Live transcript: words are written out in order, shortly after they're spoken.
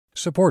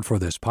Support for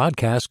this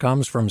podcast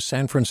comes from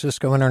San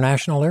Francisco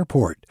International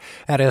Airport.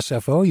 At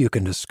SFO, you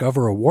can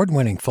discover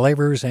award-winning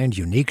flavors and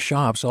unique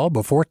shops all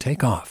before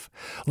takeoff.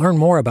 Learn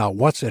more about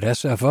what's at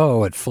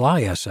SFO at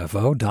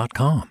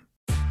flysfo.com.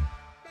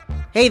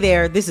 Hey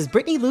there, this is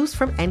Brittany Luce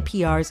from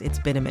NPR's It's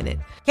Been a Minute.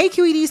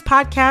 KQED's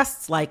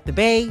podcasts like The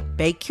Bay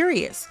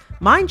Curious,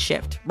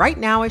 Mindshift, Right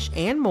Nowish,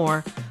 and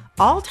more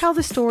all tell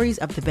the stories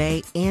of the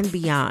Bay and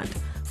beyond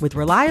with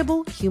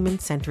reliable,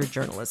 human-centered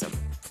journalism.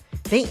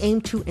 They aim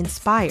to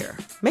inspire,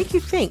 make you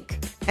think,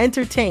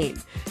 entertain,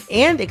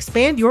 and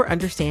expand your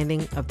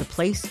understanding of the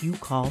place you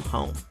call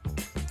home.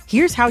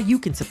 Here's how you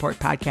can support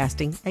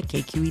podcasting at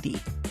KQED.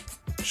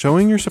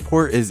 Showing your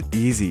support is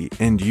easy,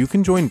 and you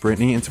can join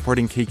Brittany in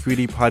supporting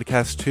KQED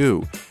Podcast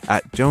too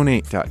at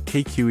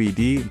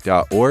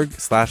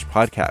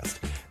donate.kqed.org/podcast.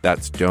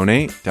 That's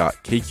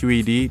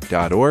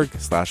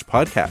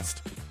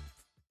donate.kqed.org/podcast.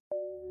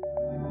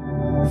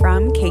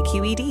 From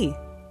KQED.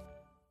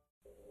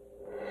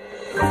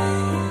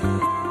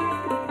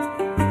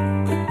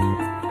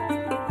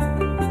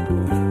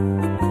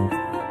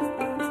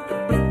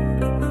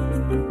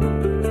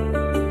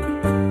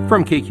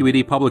 From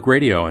KQED Public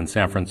Radio in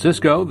San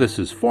Francisco, this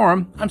is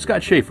Forum. I'm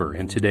Scott Schaefer,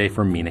 and today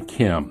from Mina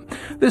Kim.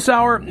 This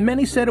hour,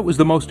 many said it was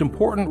the most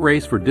important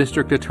race for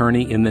district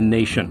attorney in the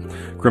nation.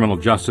 Criminal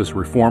justice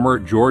reformer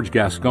George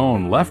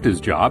Gascon left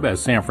his job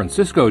as San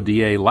Francisco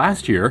DA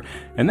last year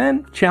and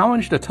then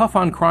challenged a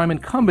tough-on-crime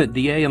incumbent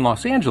DA in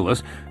Los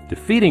Angeles,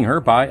 defeating her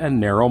by a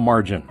narrow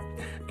margin.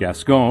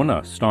 Gascon,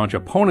 a staunch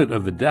opponent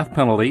of the death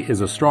penalty,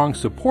 is a strong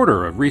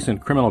supporter of recent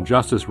criminal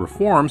justice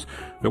reforms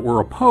that were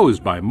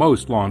opposed by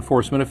most law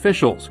enforcement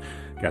officials.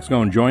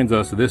 Gascon joins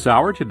us this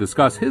hour to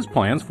discuss his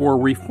plans for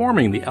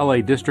reforming the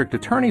LA District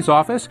Attorney's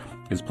Office,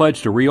 his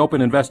pledge to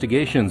reopen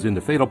investigations into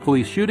fatal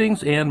police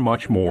shootings, and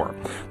much more.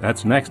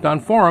 That's next on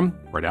Forum,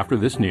 right after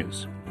this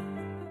news.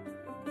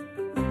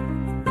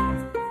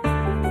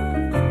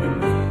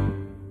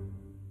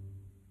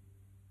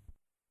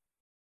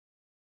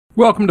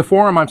 Welcome to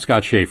Forum. I'm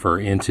Scott Schaefer,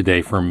 in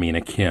today for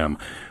Mina Kim.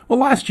 Well,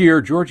 last year,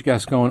 George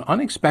Gascon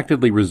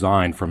unexpectedly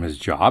resigned from his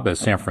job as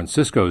San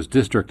Francisco's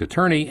district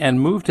attorney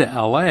and moved to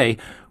L.A.,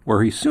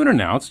 where he soon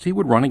announced he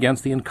would run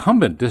against the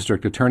incumbent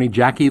district attorney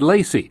Jackie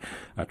Lacey,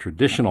 a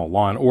traditional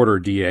law and order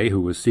DA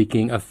who was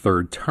seeking a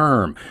third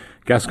term.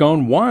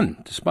 Gascon won,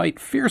 despite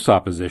fierce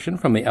opposition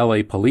from the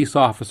L.A. Police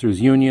Officers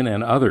Union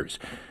and others.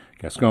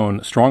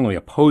 Gascon strongly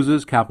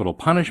opposes capital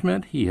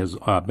punishment. He has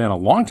been a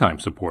longtime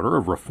supporter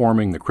of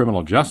reforming the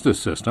criminal justice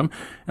system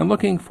and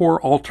looking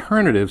for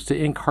alternatives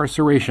to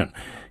incarceration.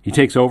 He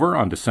takes over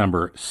on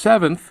December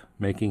 7th,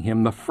 making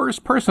him the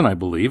first person, I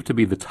believe, to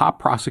be the top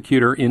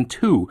prosecutor in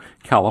 2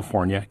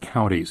 California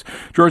counties.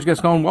 George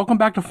Gascon, welcome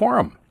back to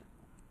Forum.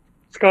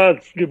 Scott,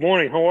 good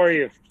morning. How are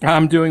you?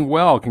 I'm doing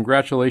well.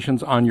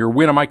 Congratulations on your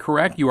win. Am I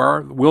correct? You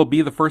will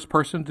be the first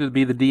person to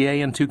be the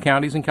DA in 2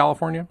 counties in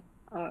California?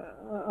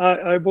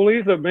 I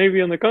believe that maybe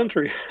in the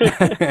country.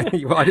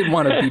 Well, I didn't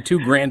want to be too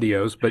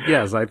grandiose, but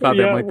yes, I thought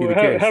that might be the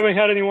case. Haven't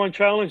had anyone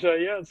challenge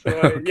that yet. So,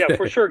 Okay. Yeah,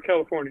 for sure,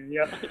 California.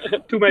 Yeah,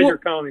 2 major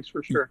counties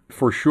for sure.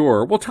 For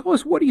sure. Well, tell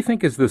us, what do you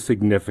think is the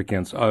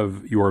significance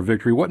of your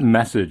victory? What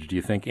message do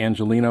you think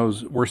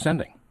Angelenos were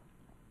sending?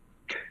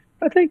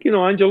 I think,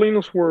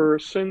 Angelenos were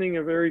sending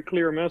a very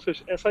clear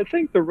message, as I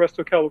think the rest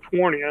of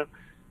California,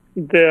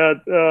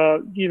 that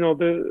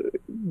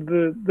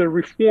the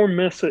reform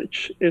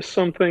message is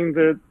something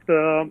that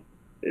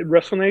it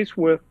resonates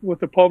with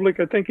the public.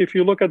 I think if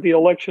you look at the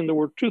election, there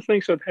were 2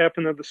 things that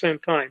happened at the same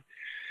time.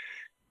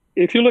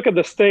 If you look at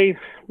the state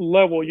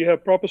level, you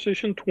have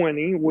Proposition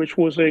 20, which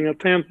was an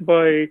attempt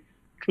by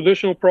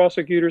traditional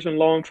prosecutors and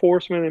law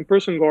enforcement and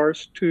prison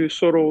guards to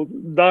sort of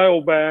dial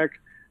back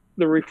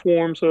the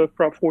reforms of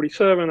Prop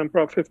 47 and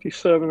Prop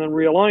 57 and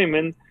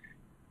realignment.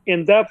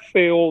 And that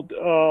failed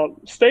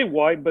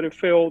statewide, but it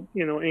failed,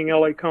 in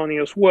LA County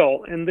as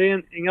well. And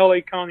then in LA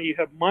County, you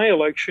have my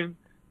election,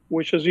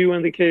 which, as you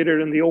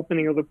indicated in the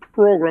opening of the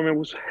program, it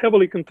was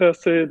heavily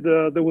contested.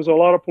 There was a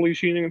lot of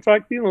police union. In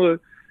fact, the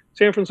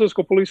San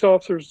Francisco Police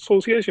Officers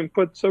Association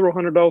put several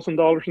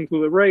 $100,000 into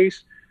the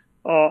race,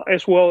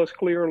 as well as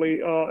clearly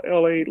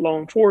LA law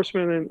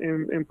enforcement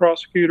and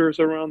prosecutors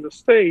around the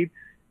state.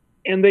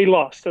 And they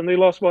lost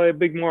by a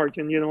big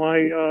margin.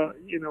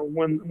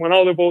 When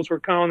all the votes were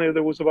counted,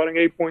 there was about an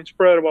 8-point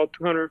spread, about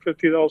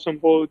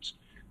 250,000 votes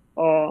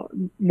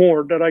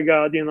more that I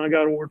got. I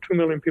got over 2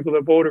 million people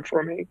that voted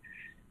for me.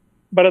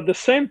 But at the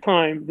same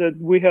time that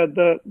we had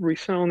that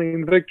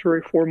resounding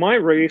victory for my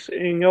race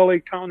in LA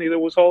County, there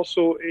was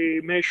also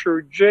a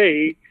Measure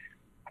J,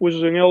 which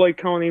is an LA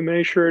County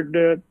measure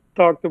that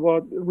talked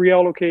about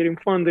reallocating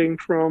funding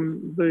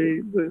from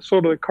the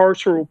sort of the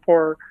carceral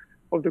part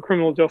of the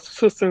criminal justice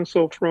system,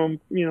 so from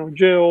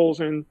jails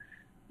and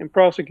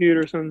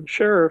prosecutors and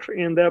sheriff,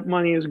 and that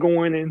money is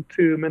going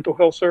into mental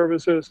health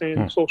services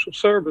and social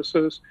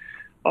services.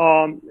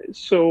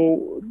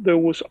 So there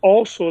was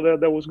also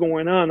that was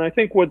going on. I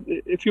think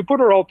if you put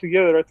it all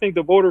together, I think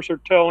the voters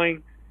are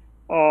telling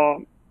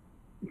law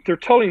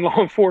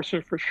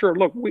enforcement for sure,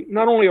 look,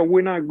 not only are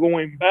we not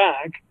going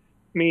back,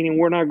 meaning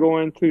we're not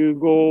going to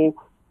go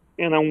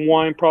and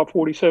unwind Prop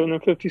 47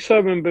 and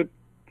 57, but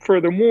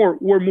furthermore,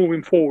 we're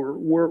moving forward.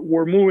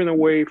 We're moving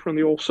away from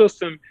the old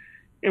system.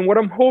 And what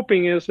I'm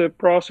hoping is that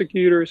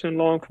prosecutors and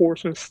law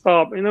enforcement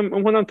stop.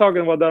 And when I'm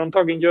talking about that, I'm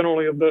talking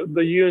generally of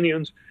the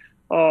unions,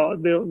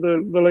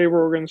 the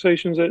labor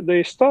organizations, that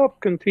they stop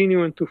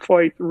continuing to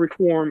fight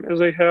reform as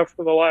they have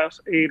for the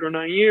last 8 or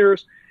 9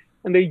 years,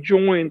 and they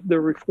join the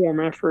reform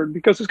effort,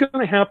 because it's going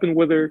to happen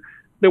whether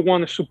they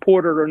want to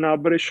support it or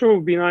not. But it sure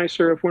would be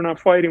nicer if we're not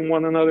fighting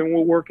one another and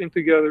we're working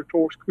together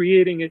towards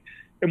creating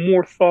a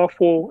more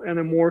thoughtful and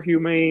a more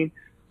humane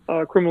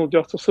criminal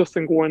justice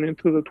system going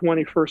into the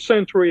 21st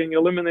century, and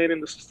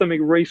eliminating the systemic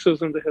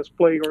racism that has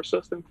plagued our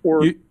system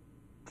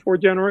for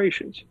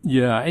generations.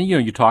 Yeah, and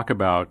you talk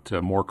about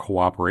more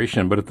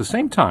cooperation, but at the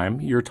same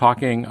time, you're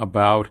talking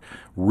about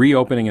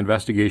reopening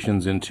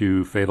investigations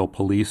into fatal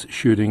police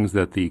shootings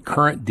that the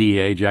current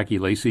DA, Jackie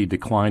Lacey,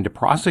 declined to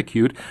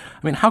prosecute.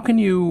 I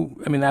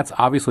mean, that's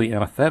obviously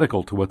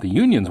antithetical to what the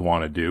unions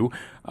want to do.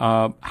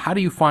 How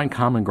do you find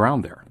common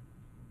ground there?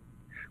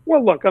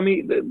 Well, look, I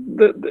mean,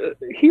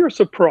 here's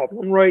the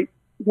problem, right?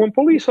 When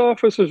police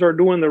officers are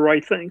doing the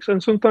right things,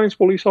 and sometimes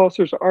police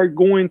officers are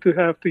going to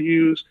have to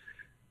use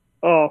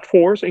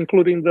force,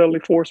 including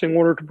deadly force, in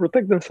order to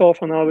protect themselves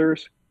and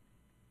others,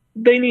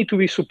 they need to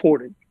be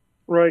supported,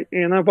 right?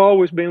 And I've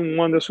always been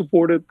one that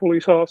supported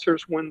police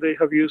officers when they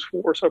have used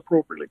force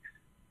appropriately.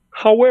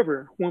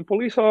 However, when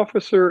police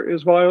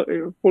officers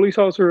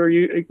are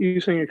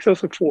using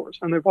excessive force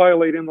and they're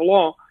violating the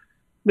law,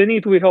 they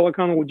need to be held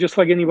accountable just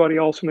like anybody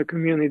else in the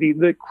community.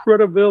 The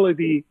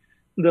credibility,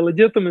 the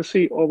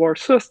legitimacy of our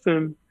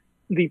system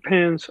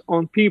depends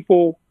on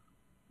people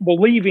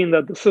believing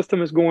that the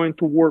system is going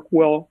to work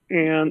well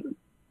and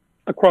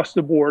across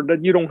the board,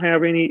 that you don't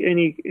have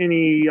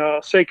any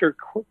sacred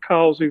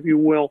cows, if you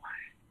will.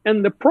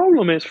 And the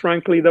problem is,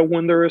 frankly, that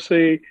when there's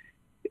a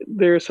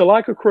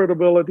lack of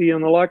credibility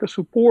and a lack of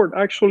support,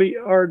 actually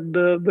are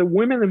the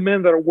women and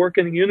men that are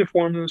working in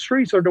uniform in the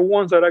streets are the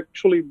ones that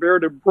actually bear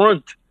the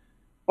brunt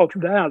of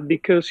that,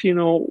 because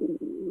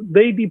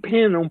they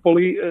depend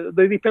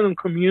on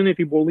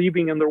community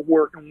believing in their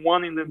work and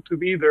wanting them to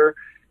be there.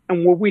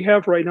 And what we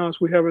have right now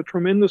is we have a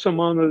tremendous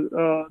amount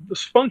of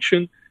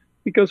dysfunction,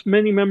 because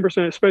many members,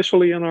 and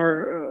especially in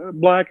our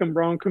Black and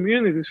brown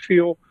communities,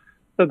 feel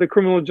that the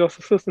criminal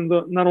justice system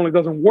not only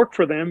doesn't work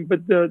for them,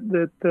 but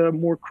that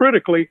more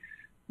critically,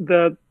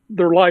 that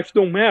their lives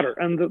don't matter.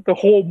 And the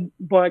whole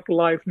Black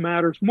Lives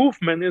Matters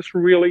movement is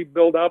really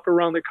built up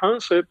around the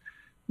concept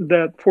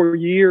that for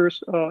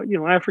years,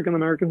 African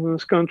Americans in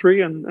this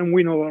country, and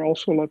we know that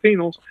also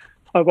Latinos,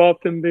 have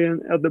often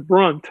been at the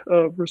brunt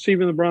of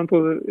receiving the brunt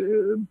of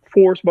the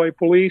force by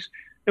police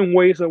in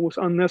ways that was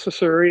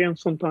unnecessary and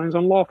sometimes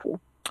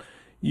unlawful.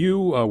 You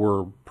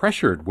were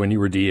pressured when you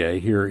were DA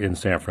here in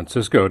San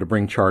Francisco to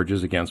bring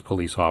charges against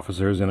police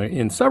officers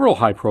in several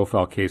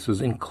high-profile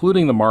cases,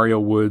 including the Mario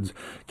Woods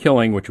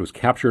killing, which was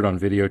captured on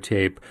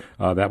videotape.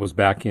 That was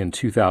back in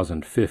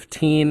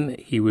 2015.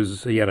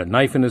 He had a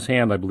knife in his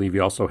hand. I believe he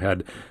also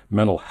had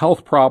mental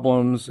health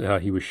problems.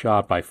 He was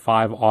shot by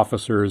 5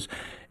 officers.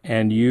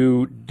 And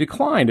you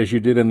declined, as you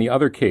did in the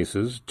other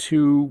cases,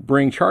 to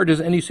bring charges.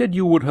 And you said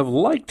you would have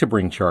liked to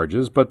bring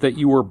charges, but that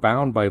you were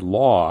bound by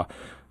law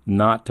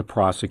not to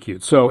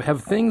prosecute. So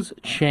have things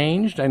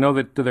changed? I know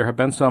that there have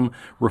been some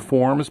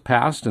reforms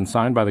passed and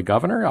signed by the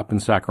governor up in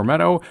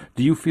Sacramento.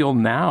 Do you feel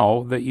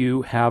now that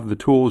you have the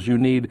tools you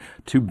need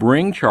to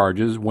bring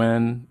charges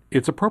when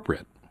it's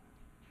appropriate?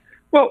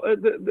 Well,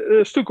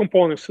 there's 2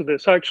 components to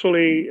this.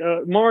 Actually,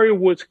 Mario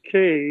Woods'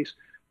 case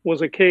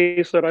was a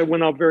case that I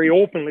went out very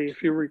openly.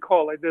 If you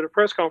recall, I did a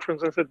press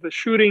conference and said the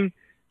shooting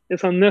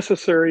is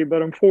unnecessary,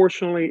 but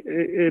unfortunately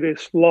it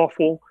is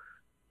lawful.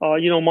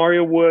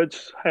 Mario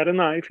Woods had a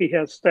knife. He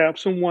had stabbed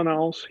someone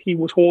else. He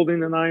was holding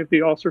the knife.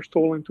 The officers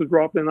told him to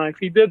drop the knife.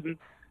 He didn't.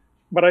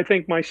 But I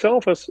think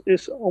myself, as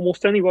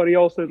almost anybody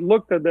else that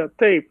looked at that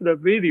tape, that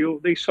video,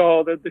 they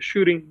saw that the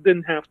shooting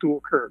didn't have to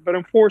occur. But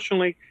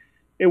unfortunately,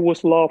 it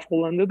was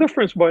lawful. And the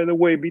difference, by the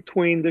way,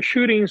 between the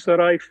shootings that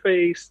I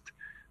faced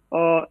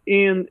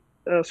in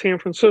San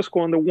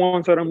Francisco and the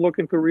ones that I'm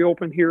looking to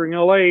reopen here in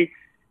LA,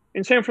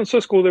 in San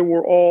Francisco, they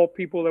were all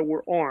people that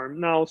were armed.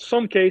 Now,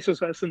 some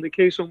cases, as in the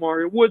case of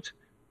Mario Woods,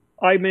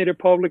 I made it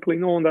publicly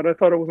known that I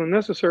thought it was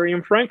unnecessary.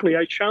 And frankly,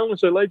 I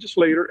challenged the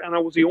legislator, and I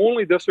was the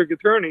only district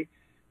attorney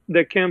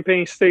that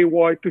campaigned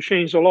statewide to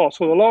change the law.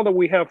 So the law that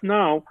we have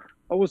now,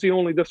 I was the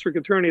only district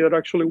attorney that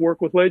actually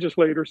worked with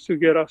legislators to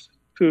get us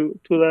to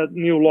that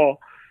new law.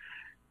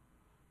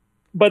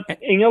 But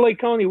in LA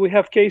County, we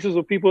have cases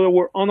of people that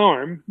were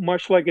unarmed,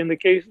 much like in the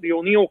the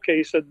O'Neill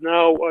case that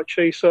now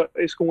Chase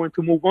is going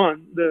to move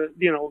on.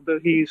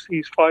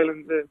 He's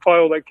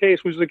filed that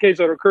case, which is a case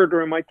that occurred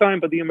during my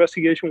time, but the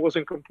investigation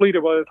wasn't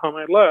completed by the time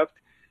I left.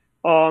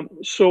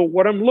 So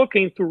what I'm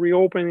looking to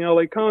reopen in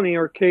LA County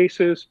are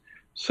cases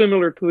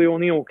similar to the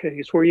O'Neill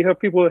case, where you have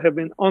people that have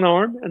been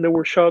unarmed and that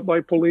were shot by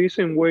police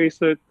in ways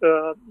that,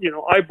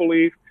 I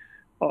believe,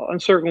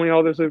 and certainly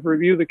others have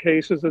reviewed the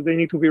cases, that they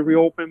need to be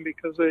reopened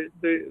because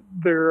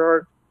there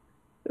are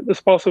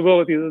this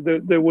possibility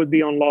that they would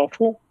be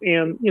unlawful.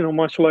 And,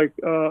 much like,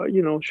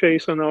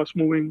 Chase and us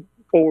moving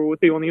forward with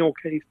the O'Neill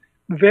case,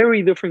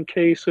 very different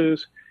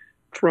cases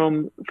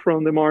from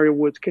the Mario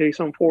Woods case,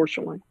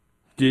 unfortunately.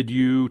 Did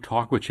you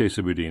talk with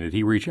Chesa Boudin? Did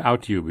he reach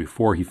out to you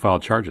before he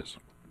filed charges?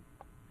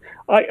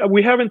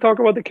 We haven't talked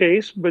about the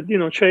case, but,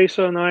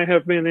 Chesa and I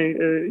have been,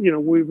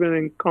 we've been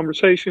in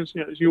conversations.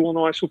 As you all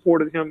know, I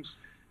supported him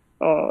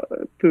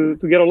to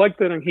get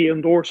elected, and he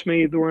endorsed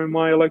me during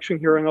my election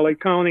here in LA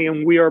County,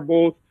 and we are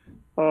both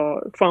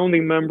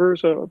founding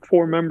members,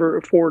 four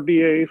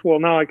DAs. Well,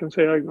 now I can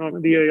say I'm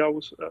a DA. I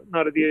was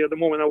not a DA at the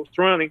moment. I was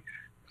running.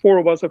 Four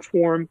of us have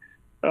formed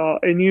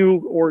a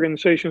new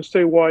organization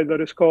statewide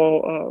that is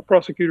called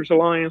Prosecutors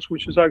Alliance,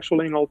 which is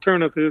actually an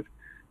alternative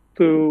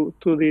to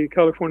the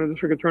California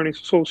District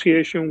Attorneys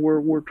Association,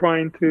 where we're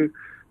trying to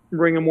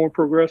bring a more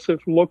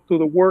progressive look to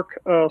the work.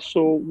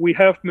 So we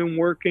have been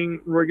working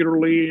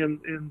regularly,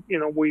 and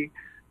we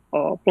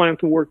plan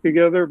to work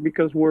together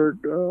because we're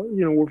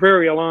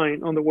very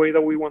aligned on the way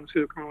that we want to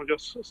see the criminal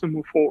justice system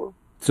move forward.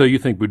 So you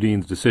think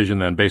Boudin's decision,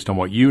 then, based on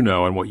what you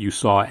know and what you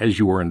saw as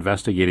you were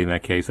investigating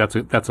that case, that's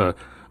a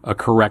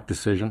correct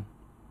decision?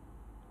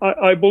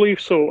 I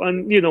believe so.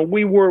 And,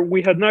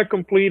 we had not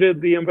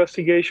completed the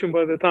investigation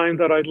by the time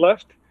that I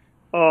left.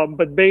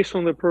 But based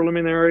on the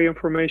preliminary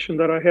information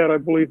that I had, I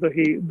believe that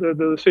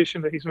the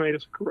decision that he's made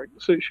is a correct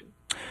decision.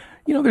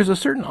 There's a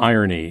certain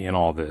irony in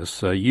all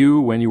this. You,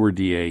 when you were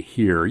DA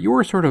here, you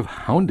were sort of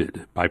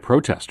hounded by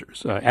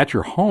protesters at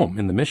your home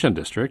in the Mission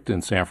District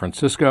in San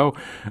Francisco,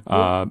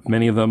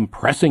 many of them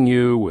pressing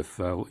you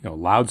with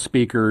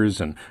loudspeakers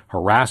and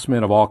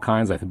harassment of all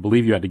kinds. I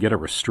believe you had to get a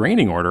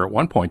restraining order at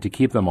one point to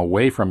keep them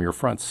away from your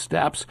front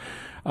steps.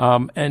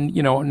 And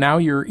now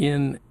you're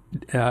in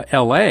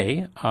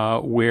L.A.,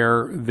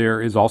 where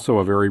there is also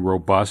a very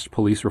robust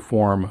police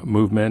reform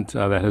movement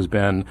that has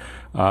been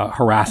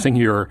harassing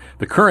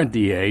the current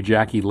DA,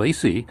 Jackie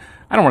Lacey.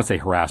 I don't want to say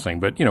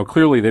harassing, but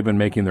clearly they've been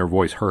making their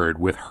voice heard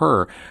with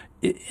her,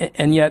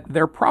 and yet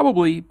they're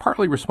probably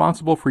partly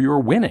responsible for your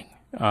winning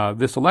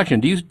this election.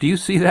 Do you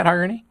see that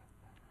irony?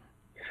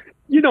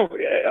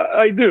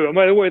 I do. And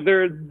by the way,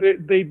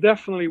 they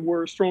definitely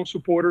were strong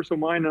supporters of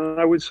mine, and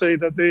I would say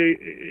that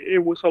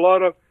it was a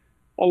lot of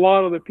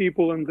the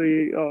people in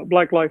the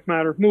Black Lives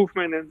Matter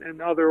movement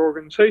and other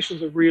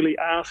organizations have really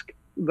asked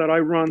that I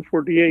run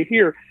for DA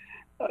here.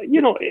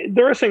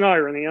 There is an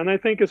irony, and I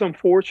think it's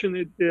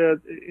unfortunate that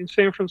in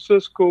San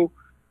Francisco,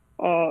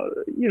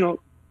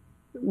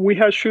 we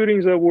had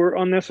shootings that were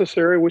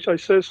unnecessary, which I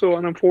said so,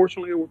 and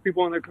unfortunately there were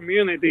people in the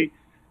community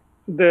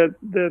that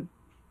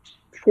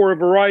for a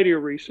variety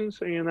of reasons,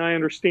 and I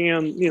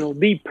understand,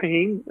 deep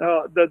pain,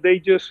 that they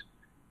just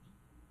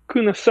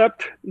couldn't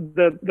accept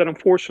that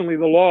unfortunately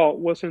the law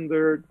wasn't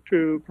there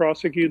to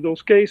prosecute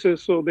those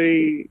cases. So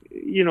they,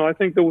 I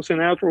think there was a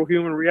natural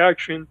human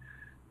reaction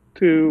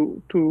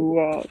to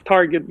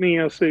target me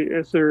as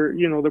their,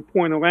 the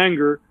point of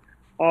anger.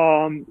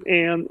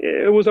 And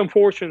it was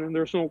unfortunate, and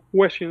there's no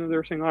question that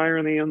there's an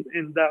irony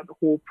in that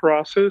whole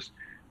process.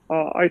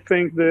 I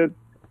think that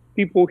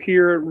people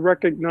here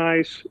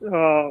recognize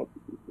the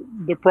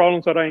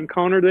problems that I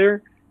encountered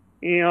there.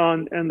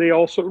 And they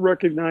also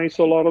recognize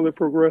a lot of the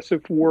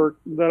progressive work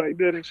that I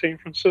did in San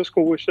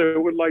Francisco, which they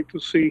would like to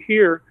see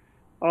here.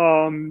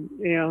 I'm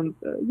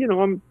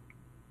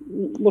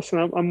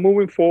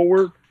moving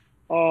forward.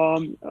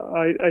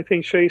 I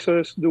think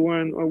Chesa is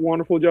doing a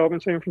wonderful job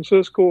in San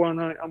Francisco,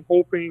 and I'm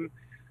hoping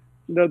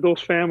that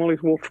those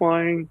families will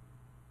find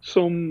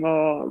some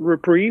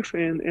reprieve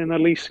and at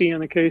least see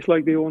in a case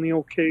like the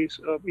O'Neill case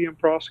being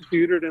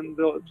prosecuted. And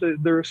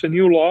there's a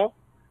new law,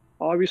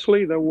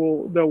 obviously, that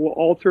will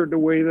alter the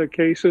way the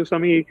cases. I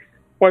mean,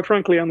 quite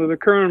frankly, under the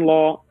current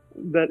law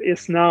that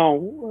is now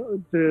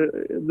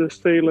the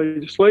state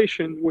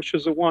legislation, which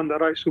is the one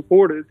that I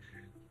supported,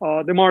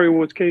 the Mario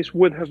Woods case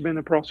would have been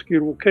a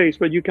prosecutable case,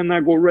 but you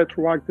cannot go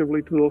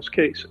retroactively to those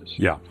cases.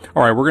 Yeah.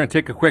 All right, we're going to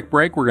take a quick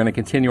break. We're going to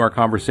continue our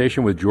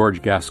conversation with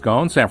George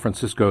Gascon, San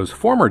Francisco's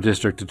former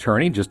district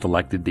attorney, just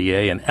elected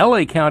DA in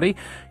L.A. County.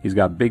 He's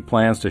got big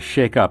plans to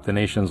shake up the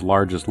nation's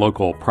largest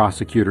local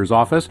prosecutor's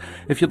office.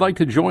 If you'd like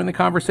to join the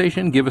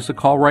conversation, give us a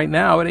call right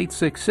now at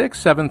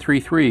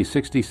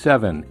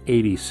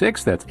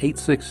 866-733-6786. That's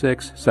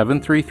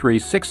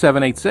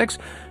 866-733-6786.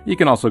 You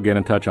can also get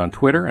in touch on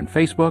Twitter and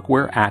Facebook.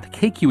 We're at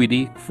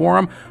KQED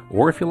Forum,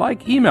 or if you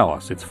like, email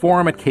us. It's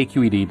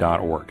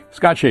forum@kqed.org.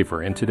 Scott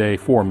Schaefer in today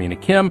for Mina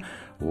Kim.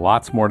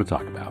 Lots more to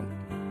talk about.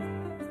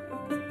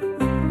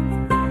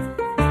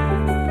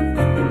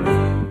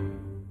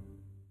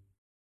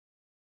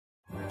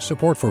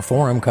 Support for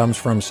Forum comes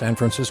from San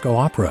Francisco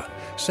Opera.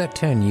 Set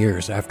 10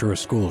 years after a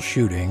school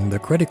shooting, the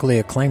critically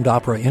acclaimed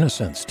opera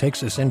Innocence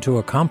takes us into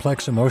a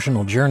complex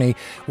emotional journey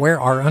where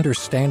our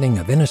understanding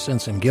of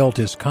innocence and guilt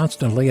is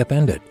constantly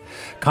upended.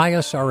 Kaya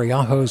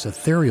Sariaho's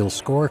ethereal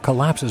score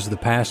collapses the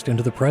past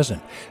into the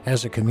present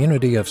as a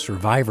community of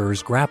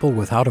survivors grapple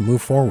with how to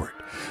move forward.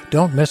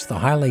 Don't miss the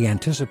highly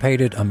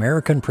anticipated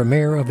American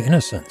premiere of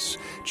Innocence,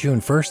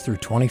 June 1st through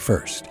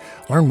 21st.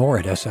 Learn more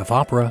at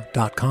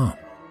sfopera.com.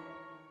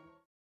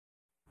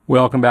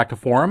 Welcome back to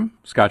Forum.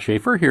 Scott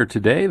Schaefer here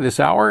today, this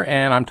hour,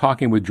 and I'm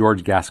talking with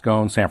George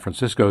Gascon, San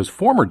Francisco's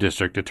former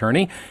district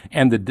attorney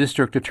and the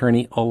district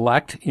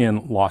attorney-elect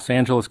in Los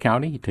Angeles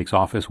County. He takes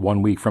office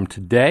 1 week from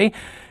today.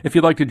 If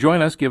you'd like to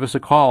join us, give us a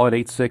call at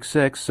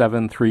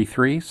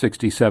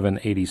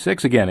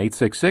 866-733-6786. Again,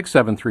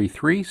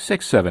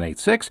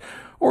 866-733-6786.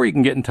 Or you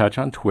can get in touch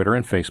on Twitter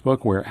and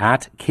Facebook. We're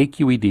at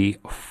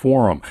KQED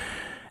Forum.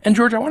 And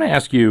George, I want to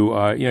ask you,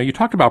 you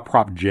talked about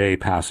Prop J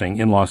passing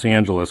in Los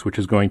Angeles, which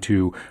is going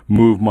to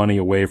move money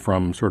away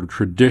from sort of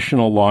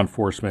traditional law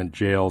enforcement,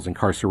 jails,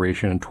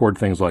 incarceration, and toward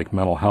things like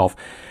mental health.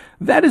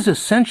 That is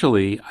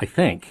essentially, I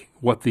think,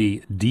 what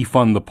the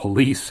defund the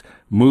police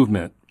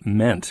movement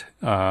meant.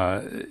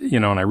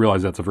 And I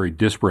realize that's a very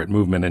disparate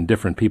movement and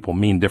different people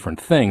mean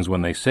different things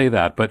when they say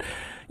that. But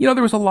there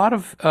was a lot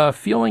of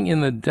feeling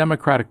in the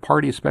Democratic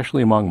Party,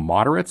 especially among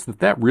moderates,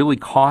 that really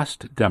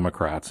cost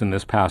Democrats in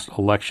this past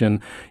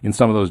election in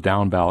some of those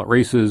down ballot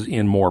races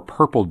in more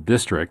purple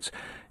districts.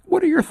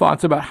 What are your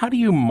thoughts about how do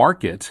you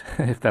market,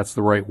 if that's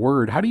the right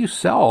word, how do you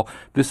sell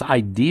this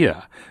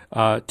idea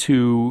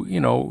to,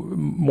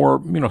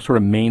 more, sort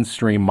of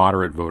mainstream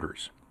moderate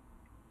voters?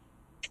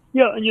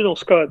 Yeah,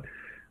 Scott,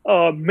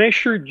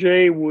 Measure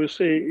J was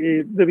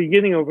the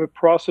beginning of a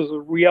process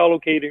of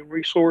reallocating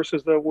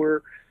resources that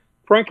were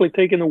frankly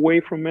taken away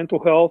from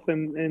mental health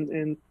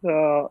and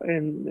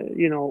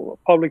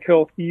public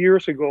health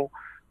years ago.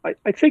 I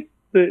think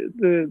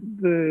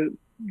the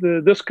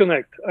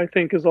disconnect, I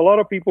think, is a lot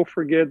of people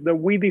forget that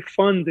we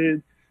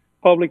defunded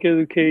public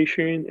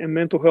education and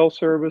mental health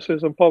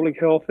services and public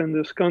health in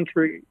this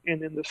country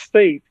and in the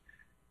state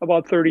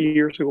about 30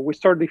 years ago. We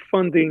started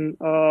defunding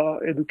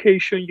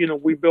education.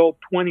 We built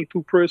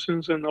 22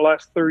 prisons in the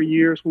last 30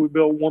 years. We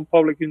built one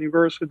public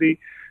university.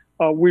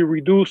 We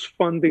reduced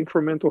funding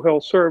for mental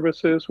health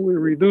services. We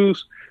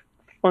reduced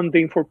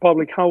funding for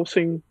public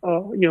housing.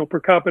 Per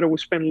capita, we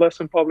spend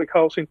less in public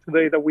housing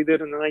today than we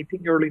did in the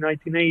early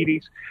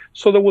 1980s.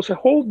 So there was a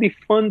whole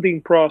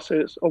defunding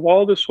process of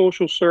all the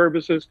social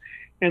services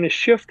and a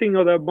shifting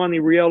of that money,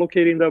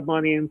 reallocating that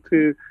money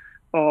into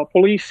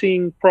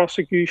policing,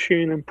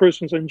 prosecution, and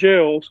prisons and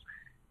jails.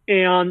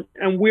 And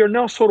we are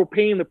now sort of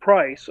paying the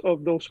price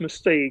of those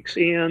mistakes.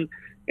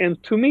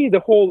 And to me, the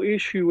whole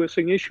issue is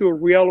an issue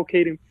of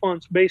reallocating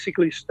funds,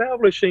 basically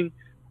establishing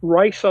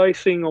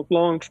right-sizing of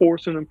law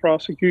enforcement and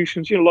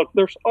prosecutions. Look,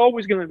 there's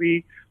always going to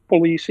be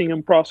policing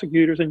and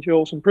prosecutors and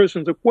jails and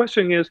prisons. The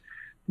question is,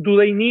 do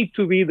they need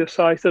to be the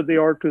size that they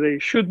are today?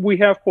 Should we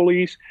have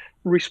police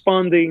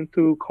responding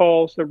to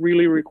calls that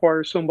really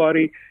require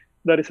somebody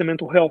that is a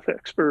mental health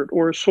expert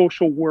or a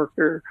social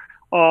worker?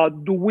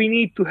 Do we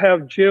need to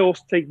have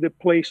jails take the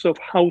place of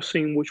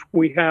housing, which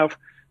we have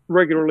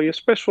regularly,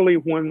 especially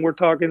when we're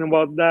talking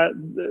about that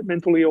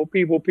mentally ill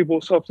people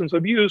with substance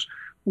abuse,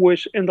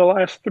 which in the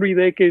last 3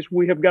 decades,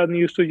 we have gotten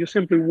used to just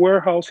simply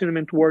warehousing them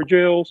into our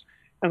jails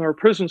and our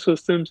prison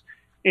systems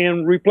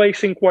and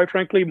replacing, quite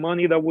frankly,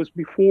 money that was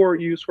before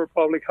used for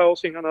public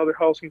housing and other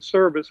housing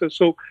services.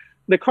 So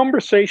the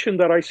conversation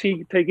that I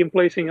see taking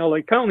place in LA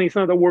County is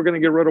not that we're going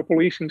to get rid of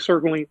policing.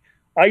 Certainly,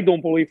 I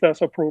don't believe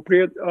that's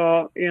appropriate.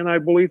 And I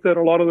believe that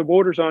a lot of the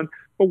voters on,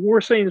 but what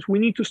we're saying is we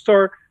need to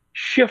start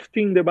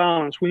shifting the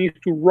balance. We need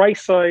to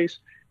right-size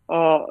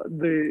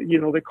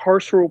the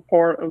carceral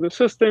part of the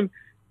system,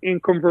 and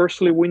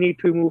conversely, we need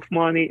to move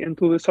money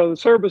into these other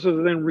services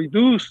and then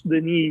reduce the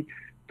need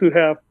to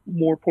have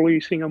more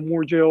policing and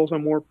more jails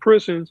and more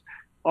prisons.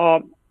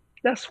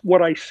 That's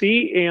what I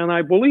see, and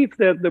I believe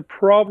that the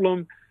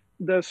problem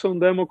that some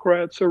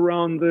Democrats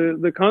around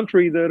the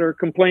country that are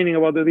complaining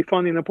about the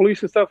defunding the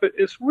police and stuff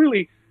is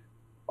really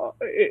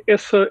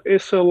it's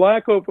a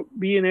lack of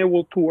being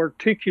able to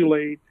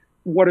articulate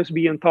what is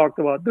being talked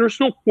about. There's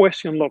no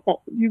question. Look,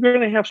 you're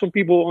going to have some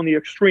people on the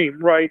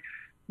extreme, right,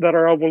 that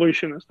are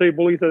abolitionists. They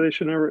believe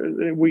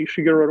that we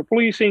should get rid of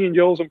policing and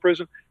jails and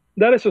prisons.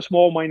 That is a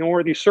small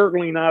minority,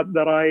 certainly not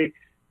that I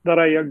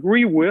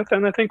agree with.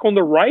 And I think on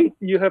the right,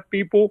 you have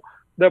people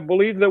that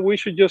believe that we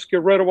should just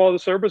get rid of all the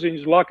services and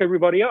just lock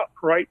everybody up,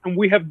 right? And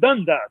we have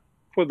done that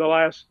for the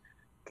last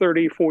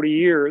 30, 40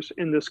 years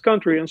in this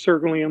country and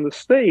certainly in the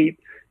state.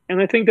 And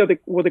I think that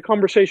what the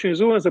conversation is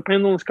doing is the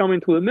pendulum is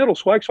coming to the middle.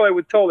 So actually, I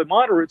would tell the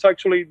moderates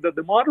actually that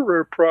the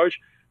moderate approach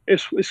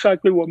is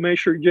exactly what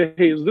Measure J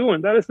is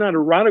doing. That is not a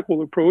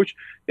radical approach.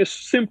 It's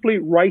simply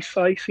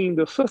right-sizing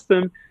the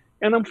system.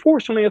 And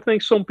unfortunately, I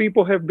think some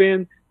people have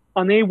been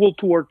unable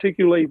to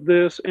articulate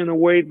this in a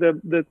way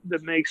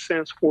that makes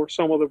sense for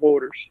some of the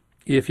voters.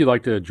 If you'd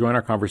like to join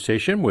our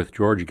conversation with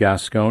George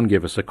Gascon,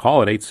 give us a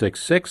call at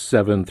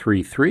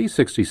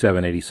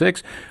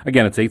 866-733-6786.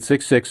 Again, it's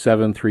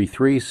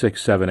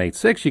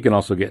 866-733-6786. You can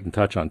also get in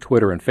touch on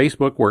Twitter and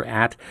Facebook. We're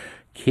at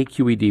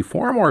KQED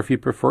Forum, or if you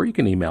prefer, you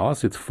can email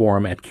us. It's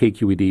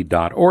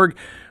forum@kqed.org.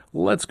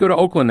 Let's go to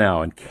Oakland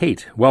now. And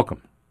Kate,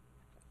 welcome.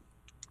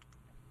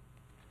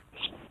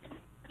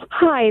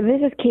 Hi,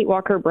 this is Kate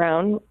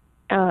Walker-Brown.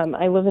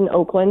 I live in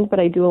Oakland, but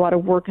I do a lot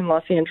of work in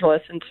Los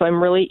Angeles, and so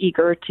I'm really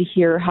eager to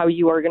hear how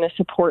you are going to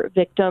support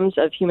victims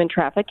of human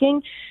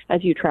trafficking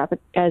as you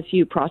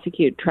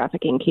prosecute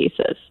trafficking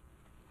cases.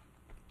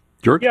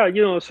 George? Yeah,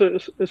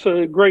 it's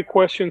a great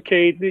question,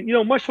 Kate.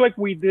 Much like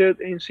we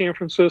did in San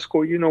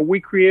Francisco, we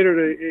created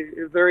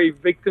a very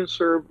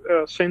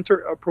center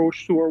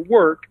approach to our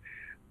work,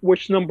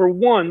 which number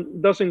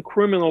one doesn't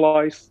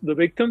criminalize the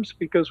victims,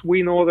 because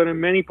we know that in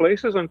many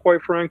places, and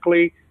quite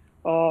frankly,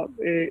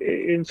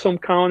 in some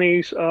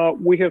counties,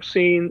 we have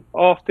seen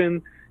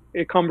often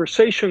a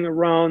conversation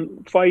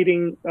around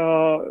fighting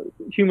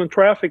human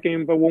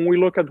trafficking. But when we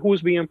look at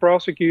who's being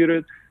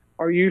prosecuted,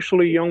 are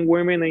usually young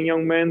women and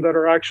young men that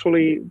are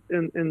actually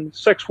in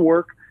sex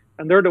work,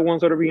 and they're the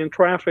ones that are being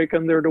trafficked,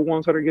 and they're the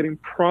ones that are getting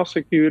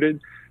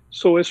prosecuted.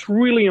 So it's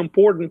really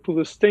important to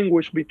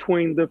distinguish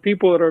between the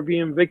people that are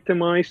being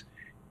victimized,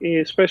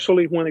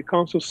 especially when it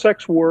comes to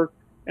sex work,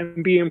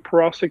 and being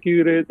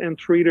prosecuted and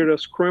treated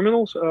as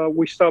criminals.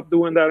 We stopped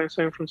doing that in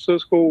San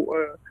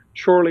Francisco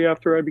shortly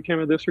after I became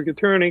a district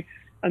attorney,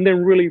 and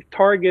then really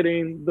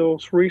targeting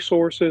those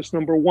resources,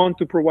 number one,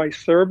 to provide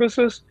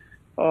services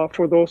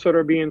for those that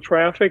are being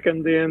trafficked,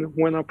 and then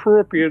when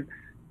appropriate,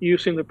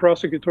 using the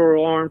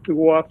prosecutorial arm to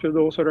go after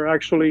those that are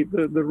actually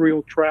the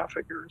real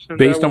traffickers. And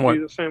Based that on would what,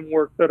 be the same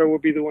work that I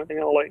would be doing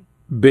in LA.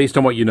 Based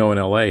on what you know in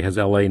LA, has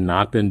LA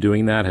not been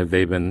doing that? Have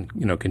they been,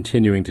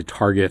 continuing to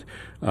target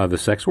the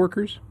sex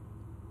workers?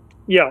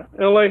 Yeah,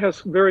 LA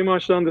has very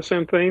much done the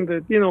same thing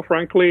that,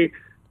 frankly,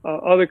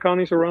 other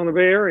counties around the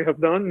Bay Area have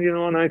done,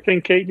 and I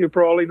think, Kate, you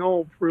probably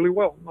know really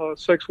well,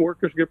 sex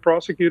workers get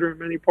prosecuted in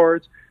many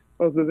parts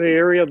of the Bay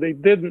Area. They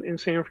didn't in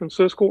San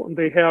Francisco, and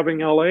they have in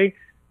LA.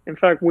 In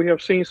fact, we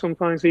have seen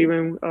sometimes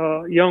even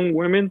young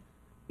women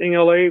in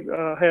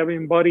LA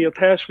having body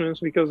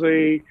attachments because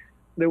they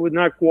would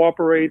not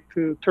cooperate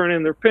to turn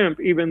in their pimp,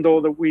 even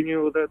though that we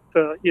knew that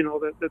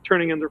that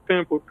turning in their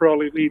pimp would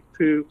probably lead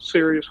to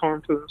serious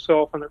harm to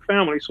themselves and their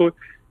family. So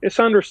it's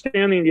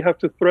understanding you have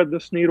to thread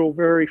this needle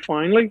very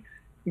finely,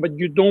 but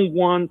you don't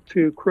want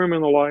to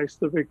criminalize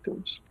the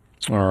victims.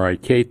 All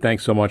right, Kate,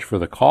 thanks so much for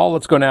the call.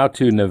 Let's go now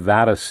to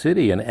Nevada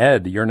City, and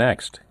Ed, you're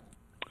next.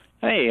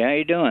 Hey, how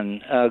you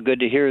doing?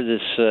 Good to hear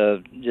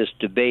this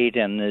debate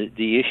and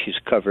the issues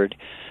covered.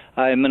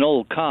 I'm an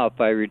old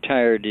cop. I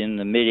retired in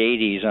the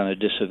mid-'80s on a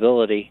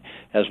disability,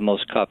 as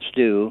most cops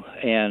do,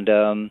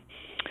 and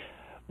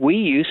we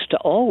used to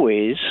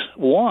always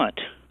want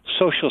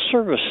social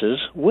services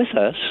with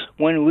us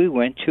when we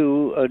went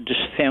to a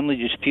family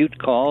dispute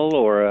call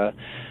or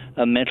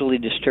a mentally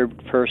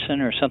disturbed person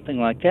or something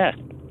like that,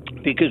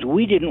 because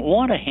we didn't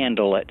want to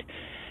handle it.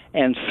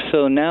 And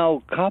so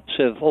now cops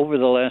have, over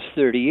the last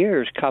 30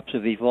 years, cops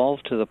have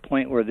evolved to the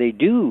point where they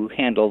do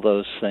handle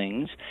those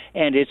things,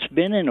 and it's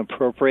been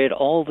inappropriate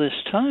all this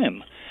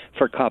time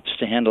for cops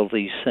to handle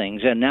these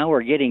things. And now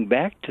we're getting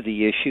back to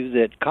the issue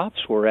that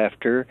cops were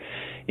after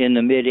in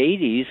the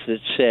mid-'80s that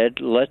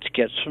said, let's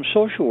get some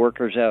social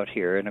workers out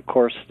here. And, of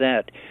course,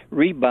 that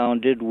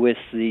rebounded with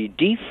the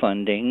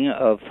defunding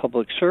of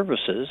public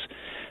services,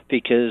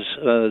 because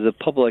the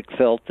public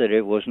felt that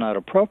it was not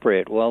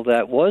appropriate. Well,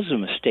 that was a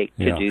mistake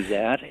to do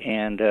that,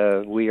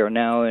 and we are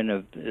now in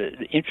a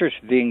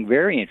being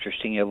very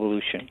interesting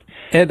evolution.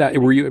 Ed,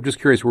 I'm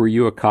just curious, were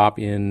you a cop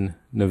in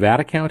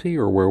Nevada County,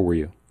 or where were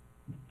you?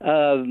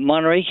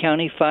 Monterey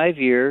County, 5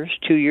 years,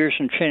 2 years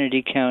in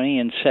Trinity County,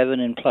 and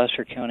 7 in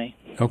Placer County.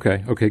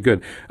 Okay,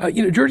 good.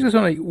 George,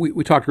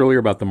 we talked earlier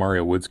about the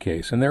Mario Woods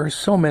case, and there are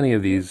so many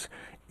of these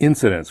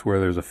incidents where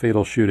there's a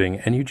fatal shooting,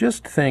 and you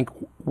just think,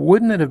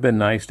 wouldn't it have been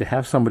nice to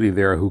have somebody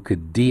there who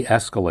could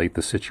de-escalate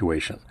the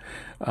situation?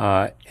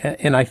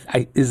 And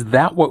is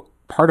that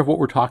part of what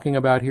we're talking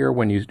about here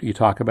when you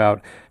talk about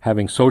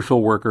having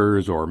social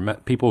workers or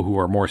people who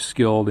are more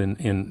skilled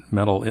in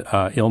mental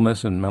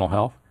illness and mental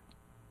health?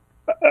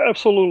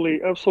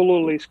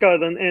 Absolutely,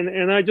 Scott.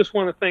 And I just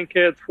want to thank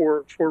Ed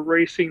for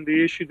raising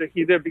the issue that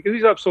he did, because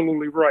he's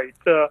absolutely right.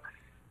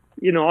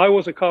 I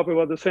was a cop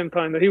about the same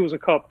time that he was a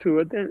cop too.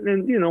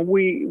 And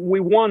we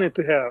wanted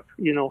to have,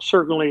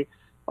 certainly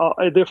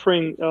a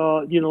different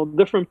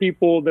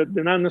people that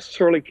did not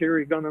necessarily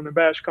carry a gun on the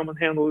badge come and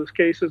handle these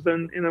cases.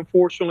 And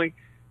unfortunately,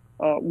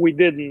 we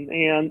didn't.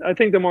 And I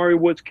think the Mario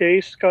Woods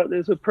case, Scott,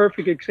 is a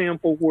perfect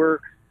example where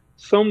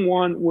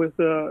someone with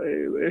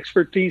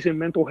expertise in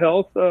mental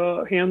health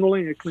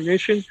handling, a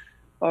clinician,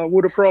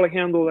 would have probably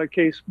handled that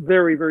case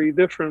very, very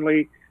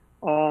differently.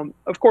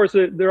 Of course,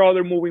 there are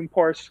other moving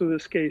parts to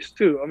this case,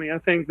 too. I mean, I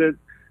think that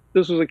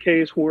this was a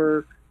case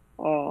where,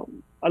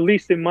 at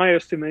least in my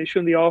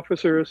estimation, the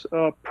officers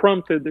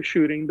prompted the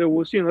shooting. There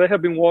was, they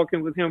had been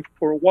walking with him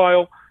for a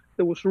while.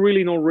 There was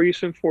really no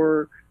reason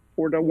for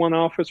that one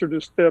officer to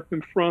step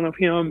in front of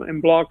him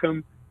and block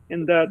him,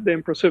 and that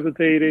then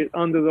precipitated,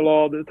 under the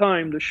law at the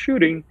time, the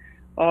shooting.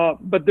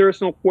 But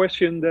there's no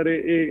question that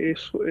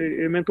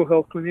a mental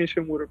health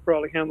clinician would have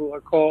probably handled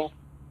a call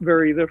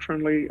very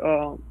differently.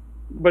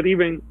 But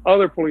even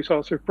other police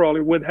officers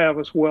probably would have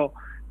as well.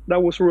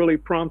 That was really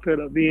prompted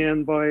at the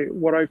end by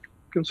what I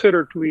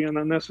consider to be an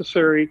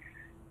unnecessary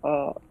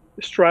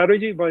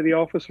strategy by the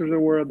officers that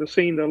were at the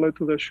scene that led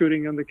to the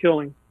shooting and the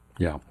killing.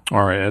 Yeah.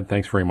 All right, Ed,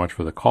 thanks very much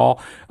for the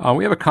call.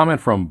 We have a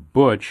comment from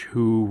Butch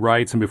who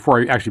writes, and before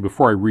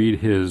I read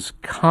his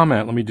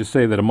comment, let me just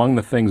say that among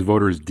the things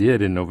voters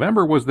did in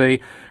November was they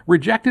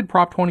rejected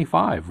Prop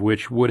 25,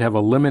 which would have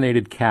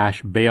eliminated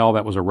cash bail.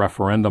 That was a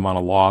referendum on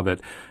a law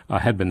that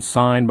had been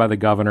signed by the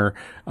governor.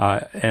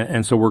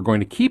 And so we're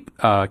going to keep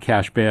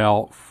cash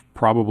bail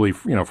probably,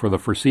 for the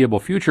foreseeable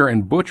future.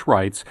 And Butch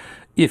writes,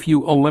 if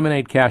you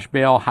eliminate cash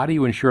bail, how do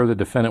you ensure the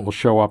defendant will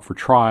show up for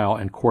trial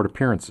and court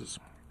appearances?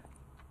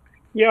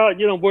 Yeah,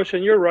 Bush,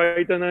 and you're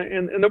right. And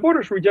the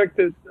voters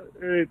rejected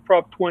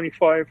Prop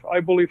 25, I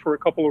believe, for a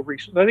couple of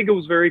reasons. I think it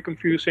was very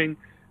confusing.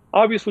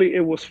 Obviously,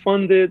 it was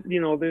funded.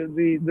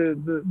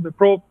 The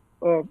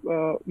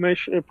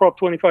Prop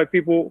 25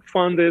 people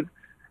funded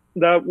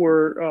that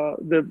were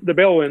the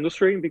bail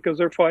industry because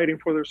they're fighting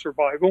for their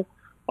survival.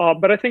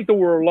 But I think there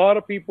were a lot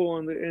of people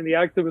in the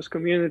activist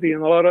community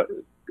and a lot of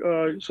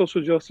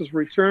social justice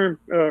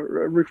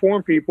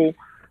reform people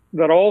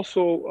that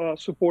also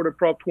supported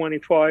Prop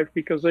 25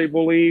 because they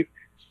believe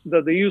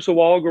that the use of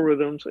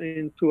algorithms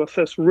to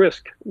assess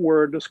risk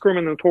were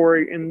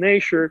discriminatory in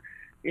nature,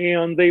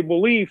 and they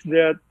believe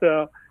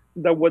that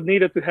what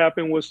needed to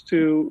happen was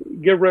to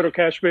get rid of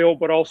cash bail,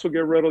 but also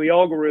get rid of the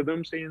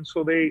algorithms, and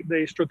so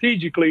they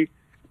strategically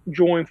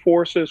joined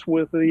forces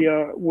with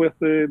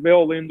the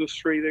bail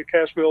industry, the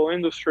cash bail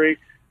industry,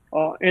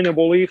 in a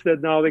belief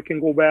that now they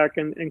can go back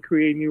and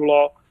create new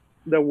law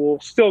that will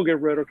still get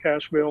rid of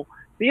cash bail.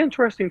 The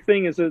interesting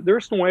thing is that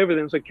there's no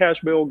evidence that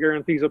cash bail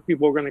guarantees that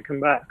people are going to come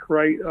back,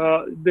 right?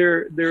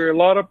 There are a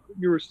lot of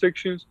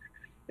jurisdictions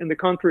in the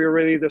country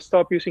already that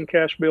stopped using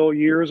cash bail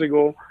years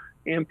ago,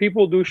 and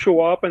people do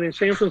show up. And in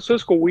San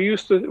Francisco, we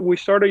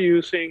started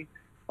using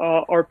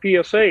our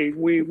PSA.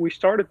 We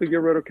started to get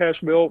rid of cash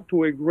bail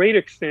to a great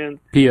extent.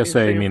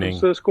 PSA meaning?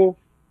 San Francisco.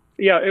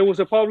 Yeah, it was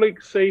a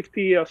public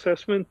safety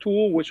assessment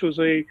tool, which was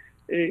an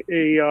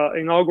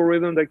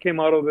algorithm that came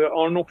out of the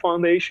Arnold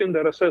Foundation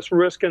that assessed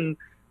risk and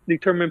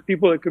determined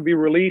people that could be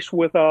released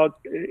without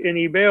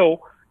any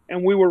bail.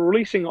 And we were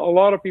releasing a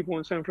lot of people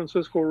in San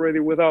Francisco already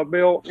without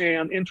bail.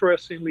 And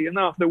interestingly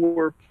enough, they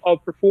were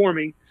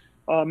outperforming,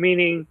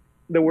 meaning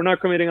they were not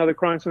committing other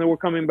crimes and they were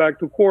coming back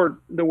to court.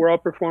 They were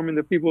outperforming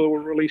the people that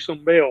were released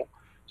on bail.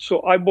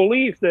 So I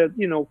believe that,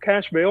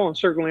 cash bail, and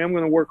certainly I'm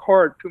going to work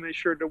hard to make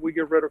sure that we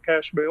get rid of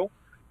cash bail,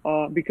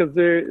 because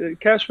the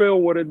cash bail,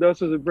 what it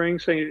does is it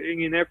brings an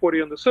inequity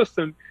in the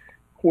system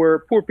where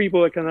poor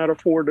people that cannot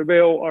afford the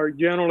bail are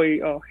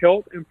generally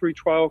held in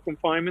pretrial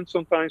confinement,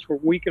 sometimes for a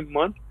week and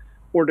month,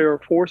 or they're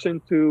forced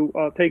into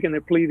taking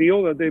a plea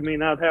deal that they may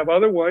not have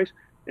otherwise.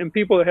 And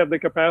people that have the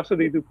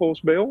capacity to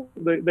post bail,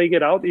 they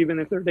get out even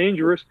if they're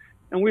dangerous.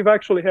 And we've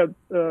actually had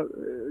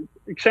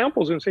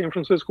examples in San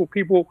Francisco,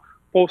 people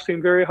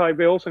posting very high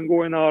bails and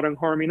going out and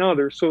harming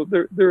others. So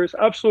there is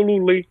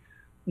absolutely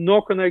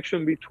no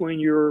connection between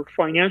your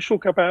financial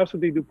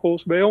capacity to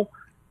post bail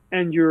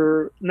and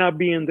you're not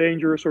being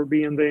dangerous or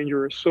being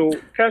dangerous. So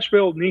cash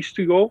bail needs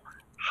to go.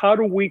 How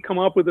do we come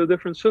up with a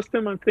different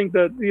system? I think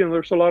that,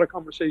 there's a lot of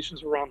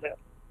conversations around that.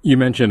 You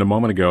mentioned a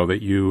moment ago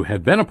that you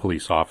had been a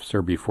police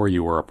officer before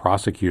you were a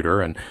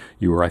prosecutor, and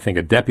you were, I think,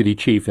 a deputy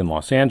chief in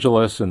Los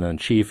Angeles and then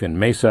chief in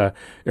Mesa,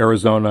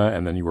 Arizona,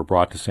 and then you were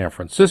brought to San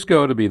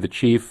Francisco to be the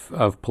chief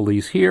of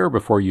police here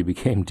before you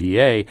became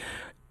DA.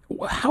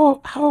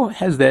 How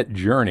has that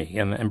journey,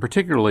 and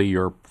particularly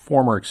your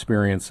former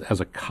experience as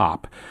a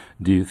cop,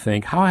 do you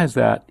think, how has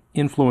that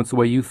influenced the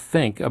way you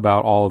think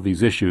about all of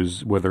these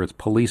issues, whether it's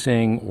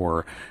policing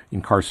or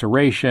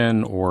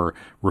incarceration or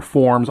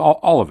reforms,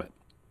 all of it?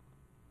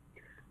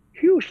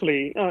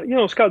 Hugely.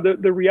 Scott,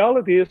 the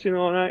reality is, and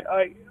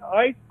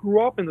I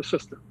grew up in the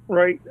system,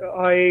 right?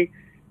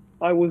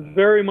 I was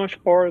very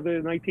much part of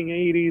the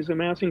 1980s, the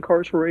mass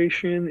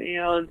incarceration.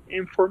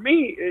 And for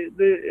me,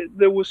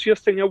 there was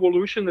just an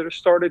evolution that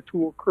started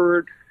to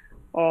occur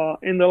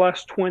in the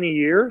last 20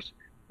 years,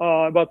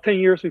 about 10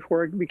 years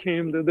before I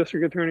became the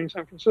district attorney in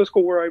San Francisco,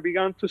 where I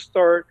began to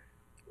start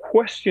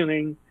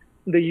questioning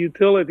the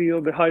utility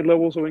of the high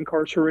levels of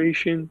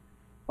incarceration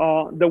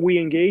that we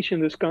engage in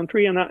this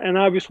country. And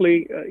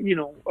obviously,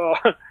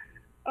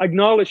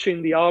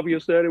 acknowledging the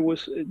obvious that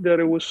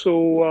it was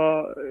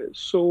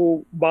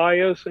so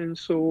biased and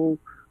so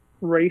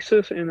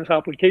racist in its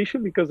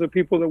application, because the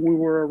people that we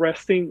were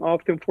arresting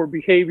often for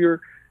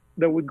behavior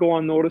that would go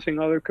unnoticed in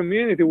other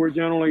community were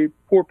generally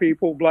poor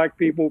people, black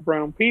people,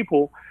 brown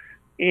people.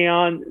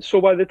 And so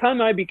by the time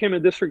I became a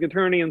district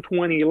attorney in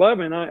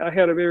 2011, I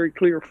had a very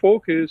clear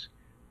focus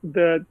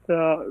that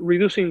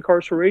reducing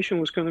incarceration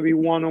was going to be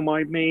one of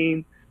my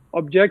main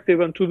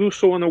objectives, and to do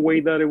so in a way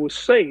that it was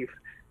safe.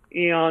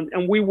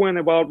 And we went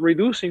about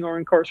reducing our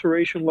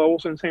incarceration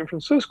levels in San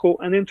Francisco.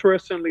 And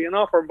interestingly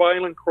enough, our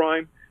violent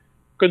crime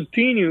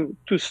continued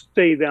to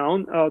stay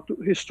down to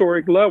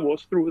historic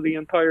levels through the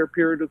entire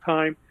period of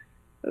time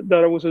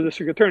that I was a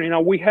district attorney.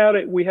 Now, we had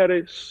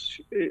a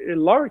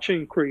large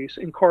increase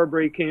in car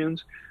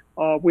break-ins.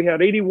 We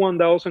had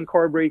 81,000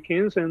 car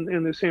break-ins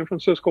in the San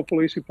Francisco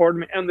Police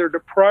Department under the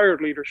prior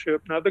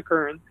leadership, not the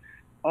current.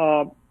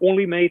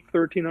 only made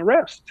 13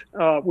 arrests,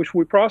 which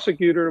we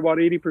prosecuted about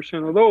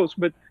 80% of those.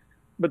 But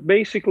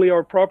basically,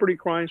 our property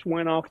crimes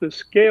went off the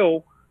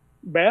scale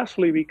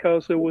vastly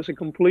because there was a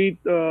complete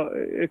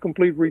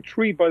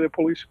retreat by the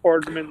police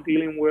department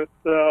dealing with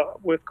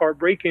car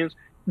break-ins.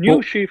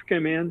 New chief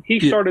came in. He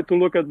started to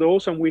look at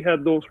those, and we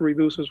had those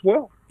reduced as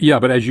well. Yeah,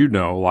 but as you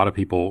know, a lot of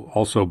people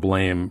also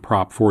blame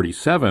Prop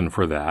 47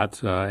 for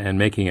that and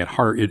making it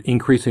hard,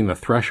 increasing the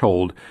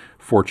threshold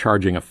for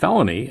charging a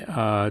felony.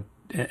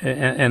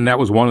 And that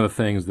was one of the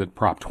things that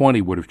Prop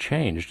 20 would have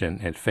changed,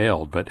 and it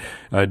failed. But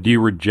do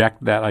you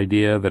reject that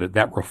idea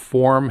that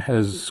reform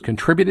has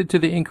contributed to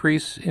the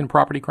increase in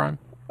property crime?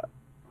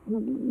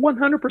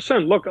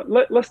 100%. Look,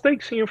 let's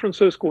take San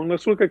Francisco and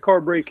let's look at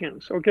car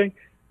break-ins, okay?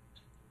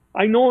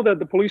 I know that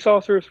the police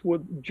officers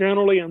would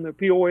generally, and the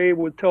POA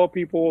would tell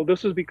people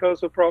this is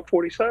because of Prop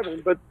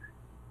 47, but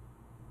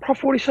Prop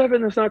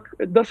 47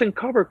 doesn't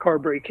cover car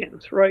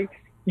break-ins, right?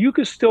 You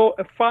could steal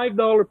a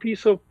 $5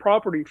 piece of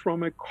property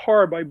from a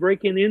car by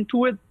breaking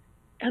into it,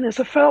 and it's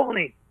a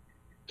felony.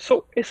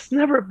 So it's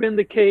never been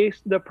the case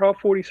that Prop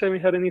 47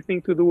 had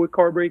anything to do with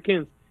car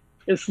break-ins.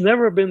 It's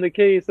never been the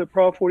case that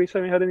Prop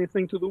 47 had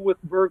anything to do with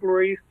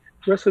burglaries,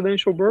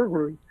 residential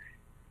burglary.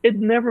 It's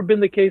never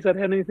been the case that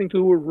had anything to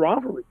do with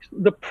robberies.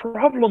 The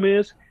problem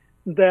is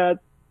that,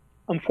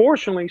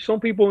 unfortunately, some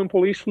people in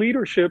police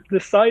leadership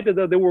decided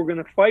that they were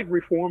going to fight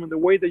reform, and the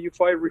way that you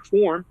fight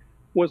reform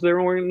was they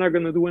were not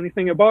going to do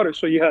anything about it.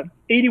 So you had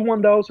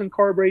 81,000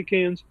 car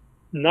break-ins,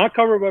 not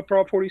covered by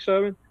Prop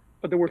 47,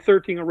 but there were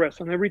 13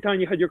 arrests. And every time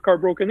you had your car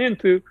broken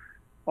into,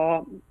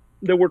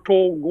 they were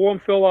told, go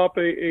and fill up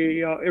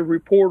a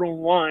report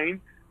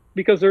online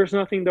because there's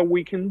nothing that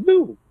we can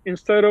do.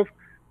 Instead of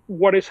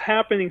what is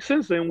happening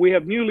since then, we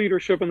have new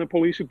leadership in the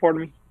police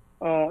department.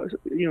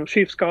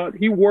 Chief Scott,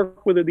 he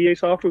worked with the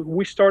DA's office.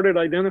 We started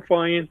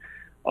identifying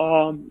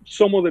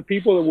some of the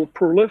people that were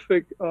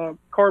prolific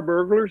car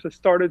burglars that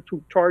started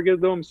to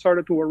target them,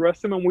 started to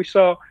arrest them. And we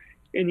saw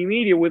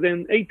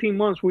within 18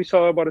 months, we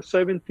saw about a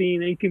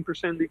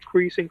 18%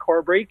 decrease in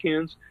car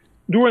break-ins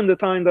during the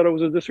time that I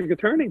was a district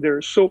attorney there.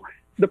 So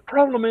the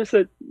problem is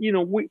that,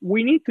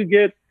 we need to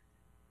get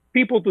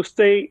people to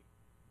stay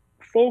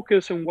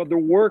focused on what their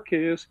work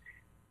is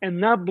and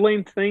not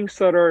blame things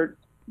that are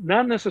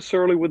not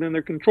necessarily within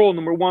their control,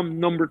 number one.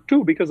 Number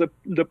two, because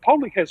the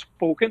public has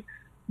spoken,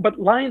 but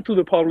lying to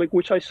the public,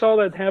 which I saw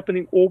that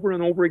happening over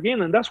and over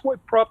again. And that's why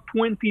Prop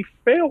 20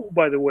 failed,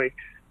 by the way,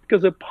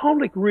 because the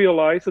public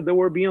realized that they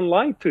were being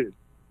lied to.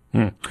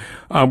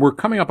 We're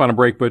coming up on a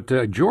break,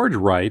 but George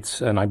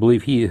writes, and I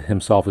believe he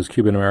himself is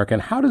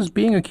Cuban-American. How does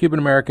being a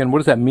Cuban-American, what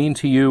does that mean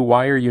to you?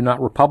 Why are you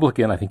not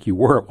Republican? I think you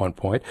were at one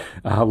point,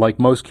 like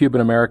most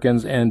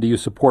Cuban-Americans. And do you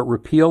support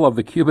repeal of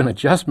the Cuban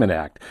Adjustment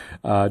Act?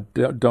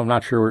 I'm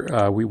not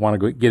sure we want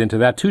to get into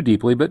that too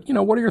deeply, but,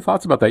 what are your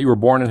thoughts about that? You were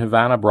born in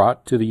Havana,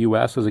 brought to the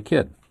U.S. as a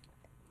kid.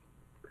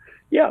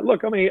 Yeah,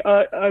 look, I mean,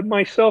 I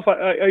myself,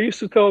 I used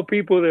to tell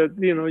people that,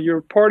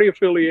 your party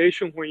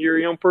affiliation when you're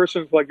a young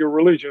person is like your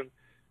religion.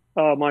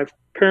 My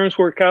parents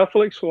were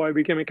Catholic, so I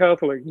became a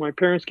Catholic. My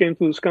parents came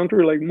to this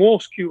country like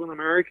most Cuban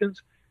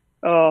Americans,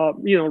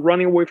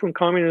 running away from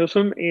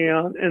communism,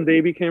 and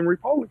they became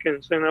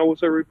Republicans. And I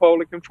was a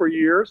Republican for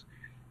years.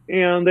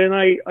 And then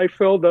I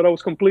felt that I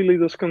was completely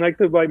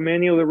disconnected by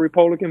many of the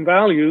Republican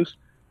values.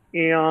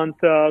 And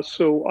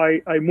so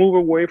I moved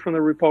away from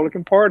the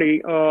Republican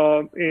Party.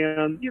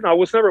 And I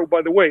was never,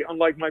 by the way,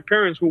 unlike my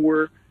parents who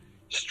were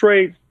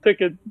straight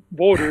ticket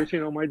voters,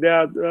 my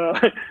dad,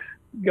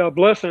 God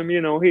bless him,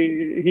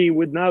 he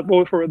would not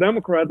vote for a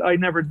Democrat. I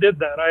never did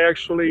that. I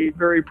actually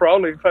very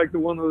proudly, in fact,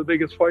 one of the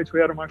biggest fights we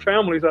had in my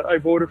family is that I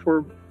voted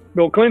for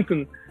Bill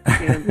Clinton.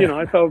 And,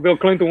 I thought Bill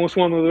Clinton was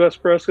one of the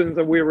best presidents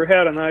that we ever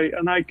had.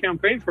 And I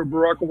campaigned for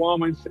Barack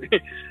Obama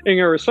in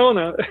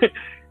Arizona.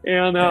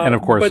 And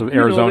of course,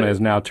 Arizona has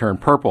now turned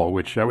purple,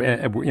 which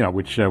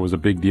was a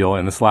big deal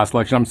in this last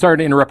election. I'm sorry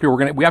to interrupt you.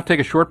 We have to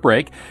take a short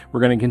break. We're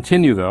going to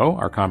continue, though,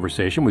 our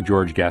conversation with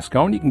George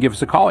Gascon. You can give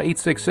us a call,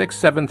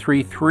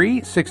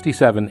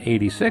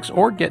 866-733-6786,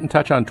 or get in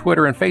touch on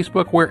Twitter and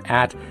Facebook. We're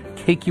at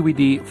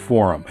KQED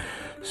Forum.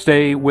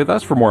 Stay with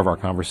us for more of our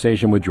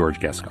conversation with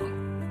George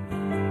Gascon.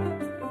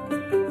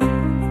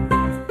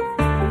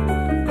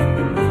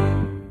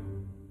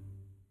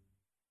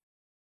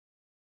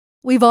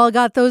 We've all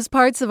got those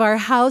parts of our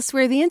house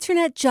where the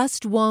internet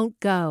just won't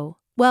go.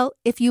 Well,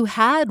 if you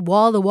had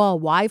wall-to-wall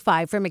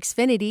Wi-Fi from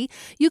Xfinity,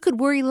 you could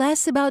worry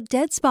less about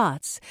dead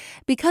spots.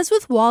 Because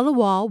with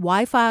wall-to-wall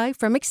Wi-Fi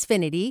from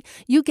Xfinity,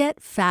 you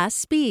get fast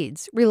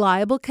speeds,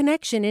 reliable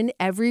connection in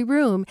every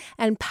room,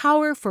 and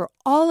power for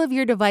all of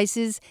your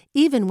devices,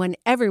 even when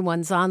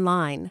everyone's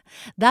online.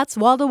 That's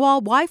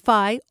wall-to-wall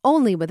Wi-Fi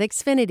only with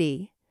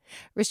Xfinity.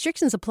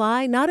 Restrictions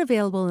apply, not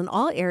available in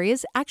all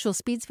areas. Actual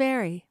speeds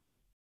vary.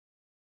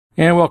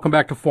 And welcome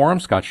back to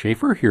Forum. Scott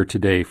Schaefer here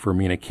today for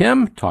Mina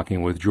Kim,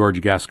 talking with George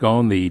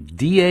Gascon, the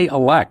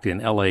DA-elect in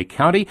L.A.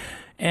 County.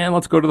 And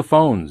let's go to the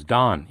phones.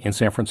 Don in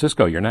San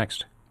Francisco, you're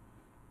next.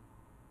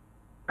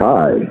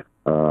 Hi.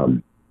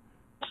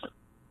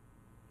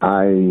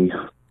 I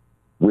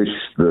wish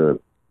the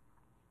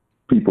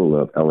people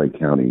of LA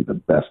County the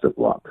best of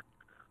luck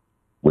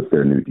with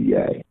their new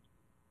DA.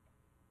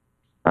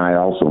 I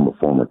also am a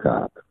former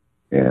cop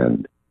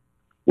and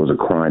was a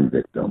crime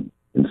victim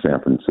in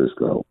San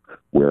Francisco,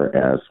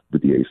 whereas the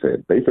DA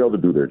said they failed to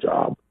do their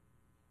job,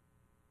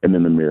 and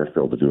then the mayor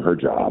failed to do her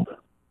job.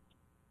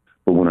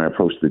 But when I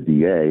approached the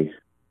DA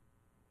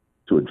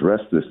to address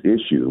this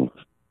issue,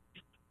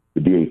 the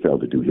DA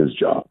failed to do his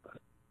job.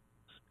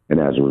 And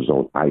as a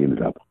result, I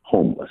ended up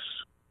homeless.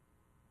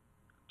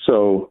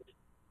 So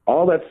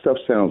all that stuff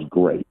sounds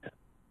great,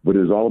 but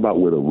it's all about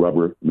where the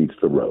rubber meets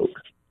the road.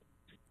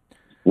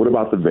 What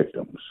about the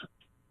victims?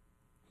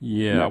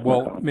 Yeah,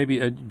 well, maybe,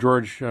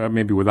 George,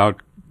 maybe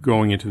without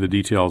going into the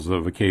details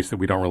of a case that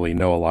we don't really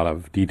know a lot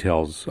of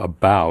details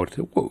about,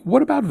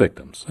 what about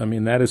victims? I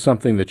mean, that is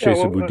something that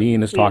Chesa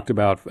Boudin has talked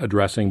about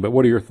addressing, but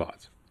what are your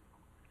thoughts?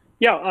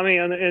 Yeah, I mean,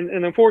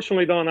 and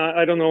unfortunately, Don,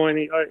 I don't know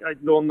I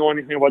don't know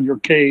anything about your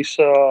case,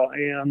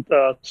 and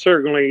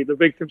certainly the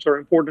victims are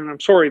important.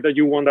 I'm sorry that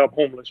you wound up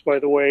homeless, by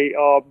the way.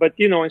 But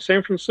in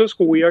San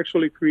Francisco, we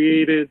actually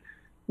created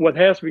what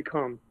has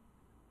become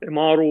a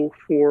model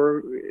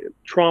for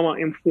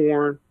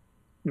trauma-informed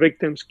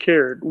victims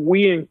care.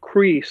 We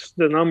increased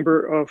the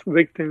number of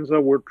victims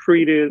that were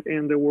treated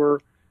and that were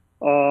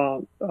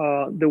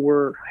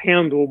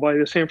handled by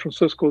the San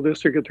Francisco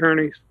District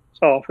Attorney's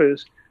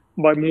Office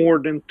by more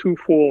than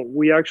twofold.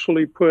 We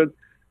actually put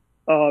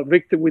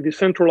we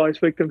decentralized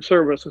victim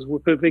services. We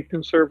put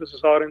victim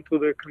services out into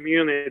the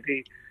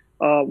community.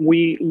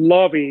 We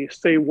lobby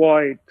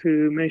statewide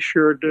to make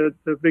sure that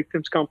the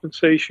victims'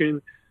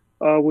 compensation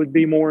would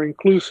be more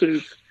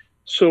inclusive.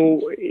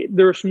 So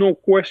there's no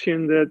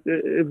question that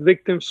a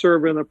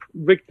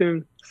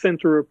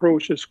victim-centered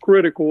approach is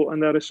critical,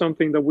 and that is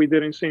something that we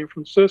did in San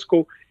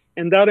Francisco,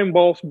 and that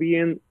involves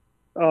being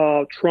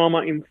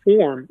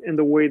trauma-informed in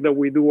the way that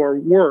we do our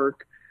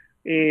work.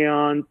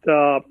 And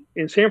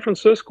San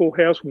Francisco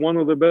has one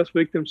of the best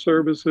victim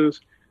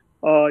services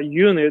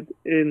unit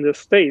in the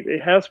state.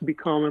 It has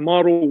become a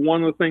model.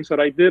 One of the things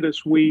that I did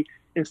is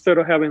instead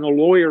of having a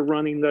lawyer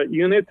running that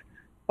unit,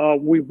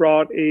 we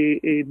brought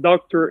a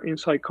doctor in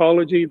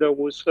psychology that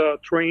was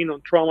trained on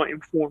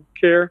trauma-informed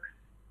care.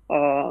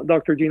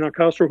 Dr. Gina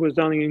Castro, who has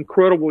done an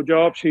incredible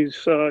job.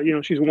 She's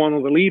one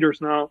of the leaders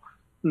now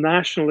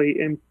nationally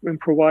in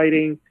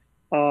providing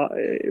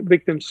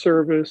victim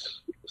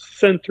service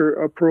center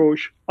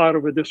approach out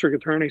of a district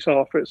attorney's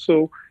office.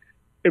 So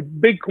a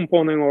big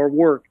component of our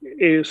work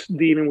is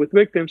dealing with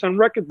victims and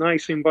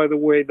recognizing, by the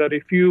way, that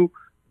if you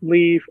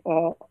leave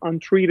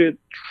untreated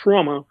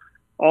trauma,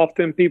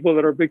 often people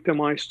that are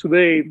victimized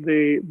today,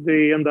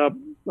 they end up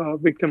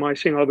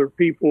victimizing other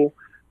people.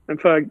 In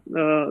fact,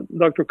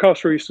 Dr.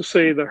 Castro used to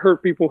say that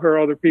hurt people hurt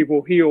other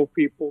people, heal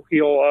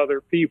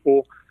other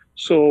people.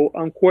 So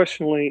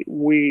unquestionably,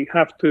 we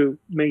have to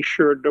make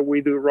sure that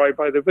we do right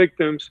by the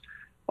victims.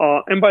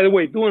 And by the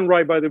way, doing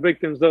right by the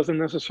victims doesn't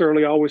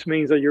necessarily always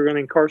mean that you're going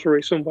to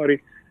incarcerate somebody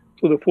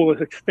to the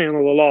fullest extent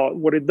of the law.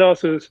 What it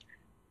does is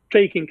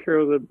taking care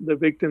of the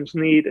victim's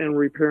need and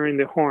repairing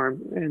the harm.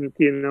 And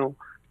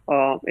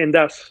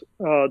that's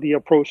the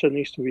approach that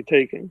needs to be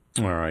taken.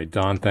 All right,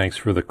 Don, thanks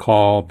for the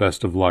call.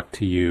 Best of luck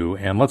to you.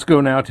 And let's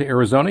go now to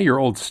Arizona, your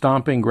old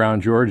stomping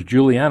ground, George.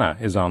 Juliana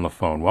is on the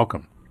phone.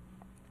 Welcome.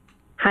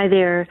 Hi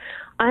there.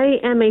 I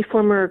am a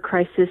former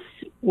crisis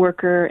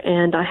worker,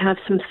 and I have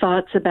some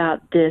thoughts about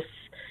this,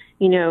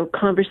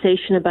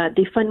 conversation about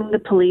defunding the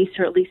police,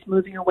 or at least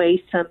moving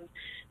away some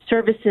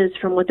services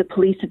from what the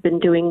police have been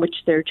doing,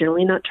 which they're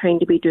generally not trained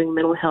to be doing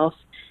mental health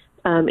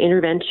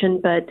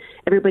intervention, but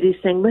everybody's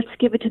saying, let's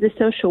give it to the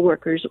social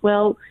workers.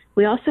 Well,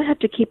 we also have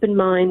to keep in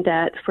mind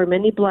that for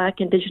many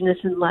Black, Indigenous,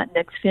 and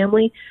Latinx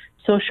family,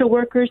 social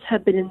workers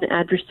have been in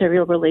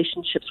adversarial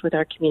relationships with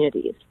our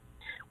communities.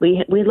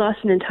 We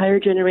lost an entire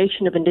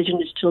generation of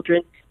Indigenous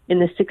children in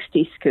the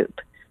 60s scoop.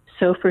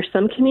 So for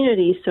some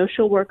communities,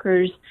 social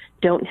workers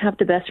don't have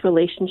the best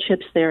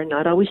relationships. They are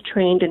not always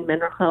trained in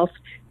mental health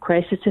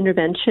crisis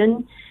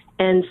intervention.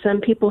 And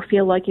some people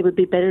feel like it would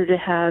be better to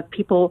have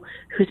people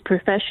whose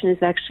profession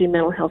is actually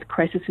mental health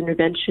crisis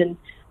intervention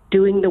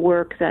doing the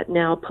work that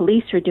now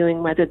police are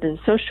doing, rather than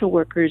social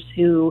workers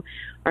who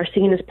are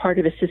seen as part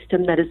of a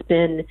system that has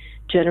been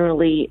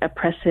generally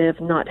oppressive,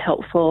 not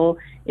helpful,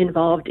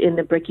 involved in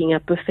the breaking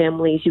up of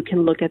families. You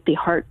can look at the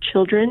Hart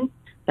children,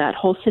 that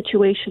whole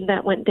situation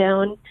that went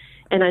down.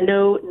 And I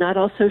know not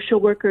all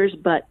social workers,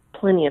 but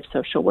plenty of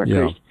social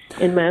workers.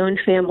 Yeah. In my own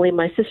family,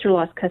 my sister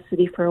lost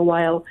custody for a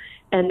while,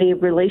 and the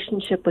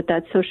relationship with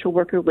that social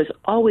worker was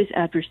always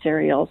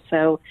adversarial.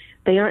 So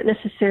they aren't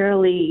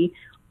necessarily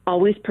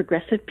always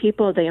progressive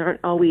people. They aren't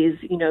always,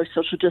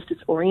 social justice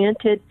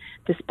oriented,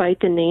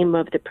 despite the name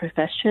of the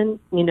profession.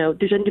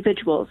 There's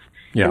individuals,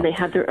 and they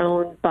have their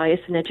own bias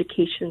in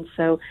education.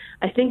 So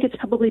I think it's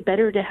probably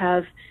better to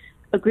have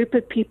a group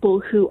of people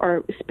who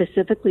are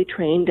specifically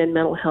trained in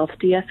mental health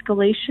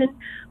de-escalation,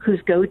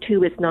 whose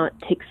go-to is not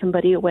take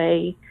somebody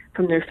away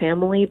from their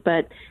family,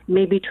 but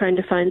maybe trying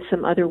to find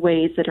some other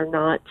ways that are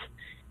not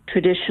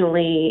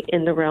traditionally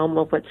in the realm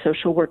of what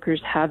social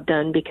workers have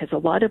done, because a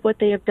lot of what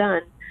they have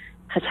done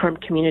has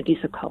harmed communities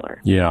of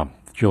color. Yeah.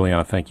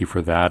 Juliana, thank you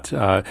for that.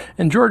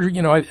 And George,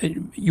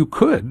 you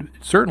could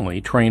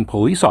certainly train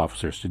police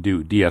officers to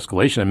do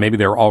de-escalation, and maybe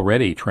they're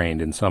already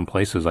trained in some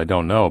places, I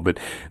don't know, but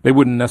they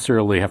wouldn't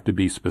necessarily have to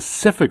be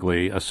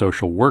specifically a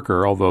social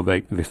worker, although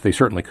they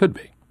certainly could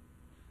be.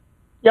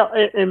 Yeah,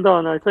 and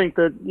Don, I think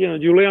that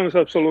Juliana is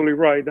absolutely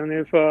right. And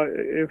if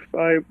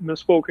I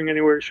misspoke in any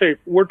way or shape,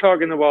 we're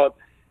talking about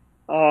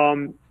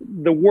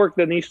the work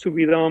that needs to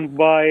be done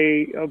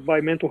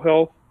by mental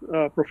health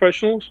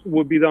professionals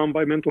will be done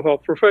by mental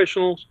health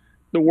professionals.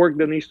 The work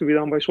that needs to be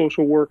done by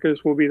social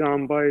workers will be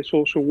done by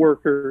social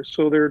workers.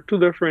 So there are two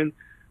different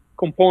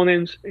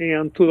components.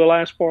 And to the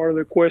last part of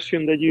the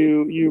question that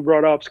you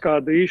brought up,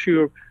 Scott, the issue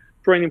of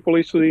training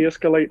police to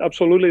de-escalate,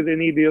 absolutely they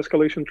need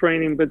de-escalation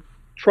training, but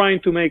trying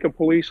to make a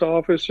police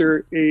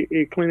officer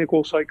a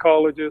clinical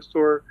psychologist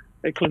or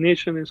a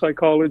clinician in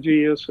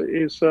psychology is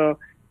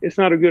it's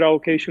not a good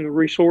allocation of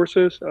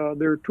resources.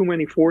 There are too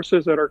many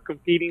forces that are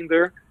competing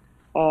there.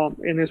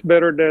 And it's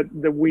better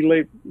that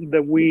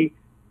we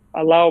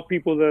allow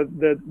people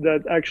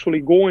that actually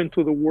go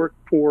into the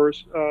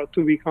workforce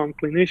to become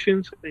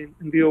clinicians and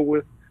deal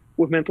with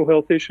mental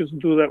health issues,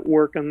 do that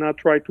work, and not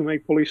try to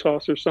make police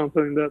officers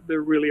something that they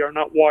really are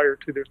not wired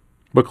to do.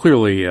 But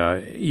clearly,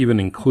 even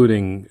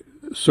including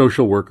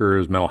social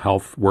workers, mental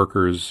health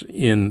workers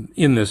in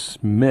this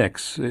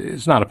mix,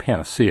 it's not a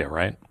panacea,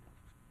 right?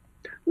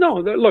 No,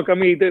 look, I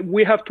mean,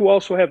 we have to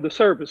also have the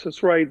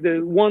services, right?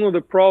 One of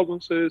the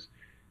problems is,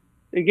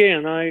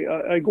 again,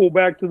 I go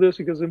back to this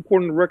because it's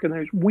important to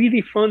recognize we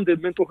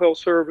defunded mental health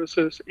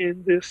services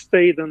in this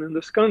state and in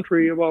this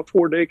country about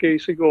 4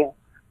 decades ago.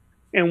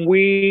 And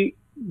we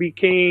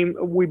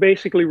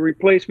basically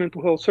replaced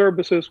mental health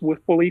services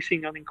with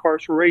policing and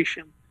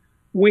incarceration.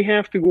 We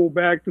have to go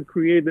back to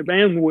create the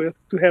bandwidth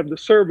to have the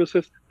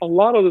services. A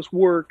lot of this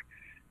work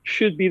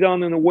should be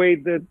done in a way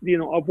that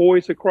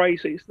avoids a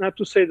crisis. Not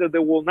to say that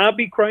there will not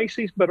be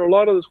crises, but a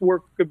lot of this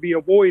work could be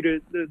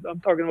avoided. I'm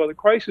talking about the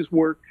crisis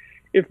work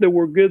if there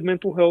were good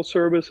mental health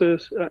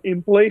services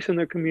in place in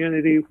the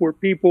community where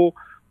people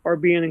are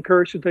being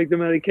encouraged to take the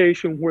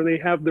medication, where they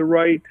have the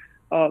right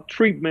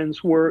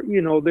treatments, where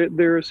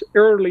there's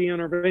early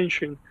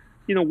intervention.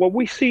 What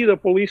we see the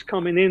police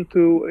coming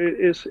into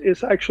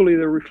is actually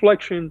the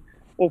reflection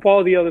of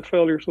all the other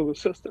failures of the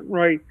system,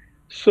 right?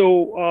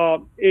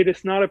 So it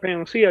is not a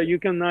panacea. You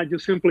cannot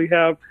just simply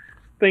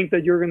think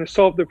that you're going to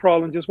solve the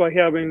problem just by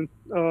having,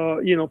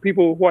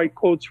 people with white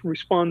coats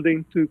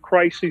responding to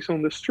crises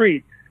on the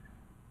street.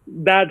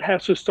 That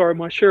has to start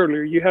much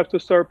earlier. You have to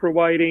start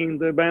providing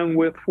the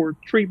bandwidth for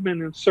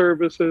treatment and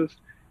services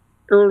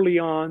early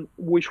on,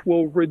 which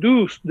will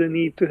reduce the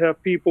need to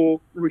have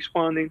people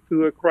responding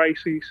to a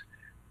crisis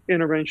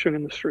intervention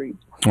in the street.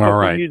 All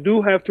right. You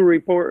do have to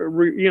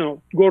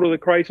go to the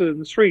crisis in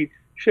the street.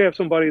 You should have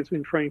somebody that's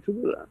been trained to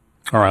do that.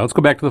 All right, let's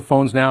go back to the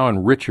phones now.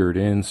 And Richard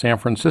in San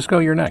Francisco,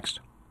 you're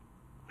next.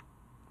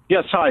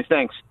 Yes, hi,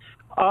 thanks.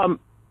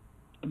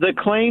 The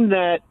claim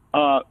that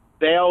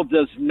bail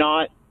does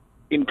not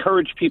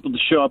encourage people to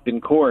show up in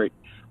court,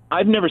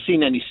 I've never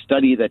seen any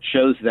study that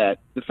shows that.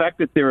 The fact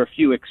that there are a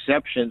few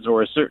exceptions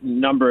or a certain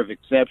number of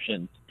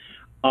exceptions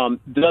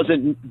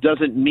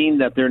doesn't mean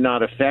that they're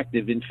not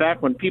effective. In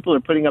fact, when people are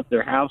putting up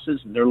their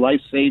houses and their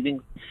life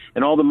savings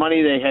and all the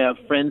money they have,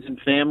 friends and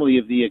family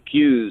of the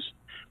accused,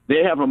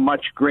 they have a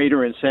much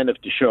greater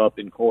incentive to show up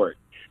in court.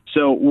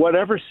 So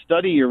whatever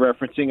study you're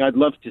referencing, I'd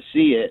love to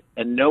see it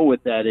and know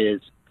what that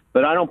is,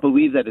 but I don't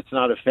believe that it's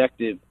not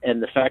effective,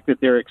 and the fact that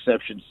there are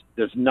exceptions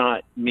does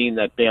not mean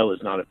that bail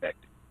is not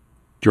effective.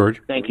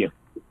 George? Thank you.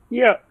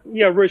 Yeah,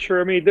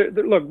 Richard. I mean,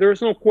 look,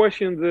 there's no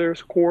question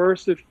there's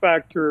coercive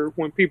factor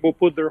when people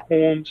put their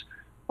homes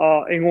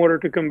in order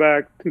to come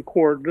back to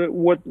court.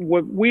 What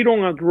we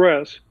don't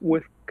address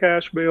with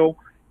cash bail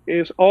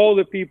is all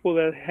the people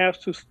that have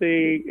to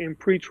stay in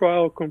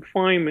pretrial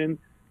confinement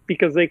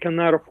because they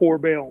cannot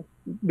afford bail.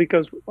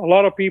 Because a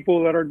lot of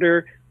people that are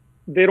there,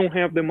 they don't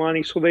have the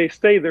money, so they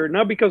stay there,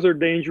 not because they're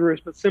dangerous,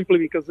 but simply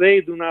because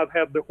they do not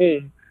have the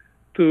home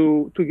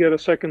to get a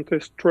second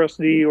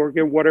trustee or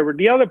get whatever.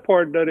 The other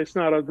part that is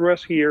not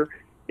addressed here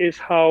is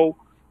how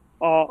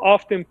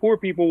often poor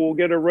people will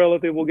get a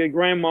relative, will get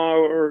grandma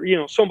or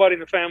somebody in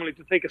the family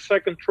to take a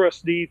second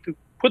trustee to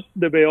put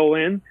the bail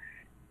in,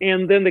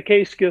 and then the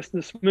case gets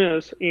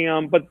dismissed,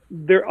 but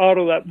they're out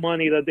of that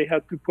money that they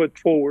had to put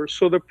forward.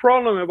 So the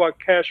problem about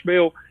cash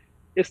bail,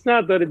 it's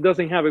not that it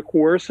doesn't have a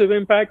coercive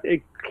impact.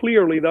 It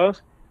clearly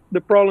does. The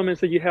problem is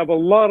that you have a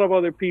lot of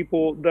other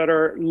people that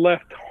are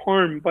left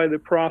harmed by the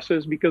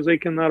process because they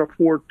cannot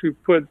afford to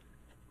put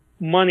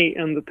money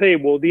on the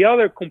table. The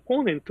other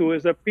component to it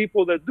is that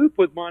people that do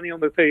put money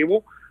on the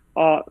table,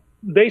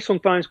 they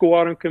sometimes go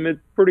out and commit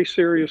pretty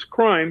serious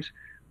crimes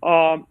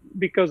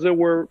because they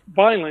were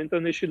violent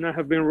and they should not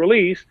have been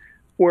released,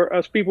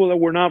 whereas people that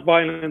were not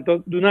violent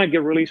do not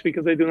get released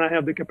because they do not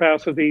have the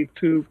capacity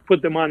to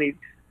put the money.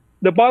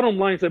 The bottom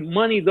line is that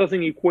money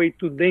doesn't equate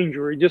to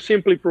danger. It just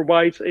simply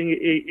provides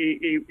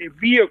a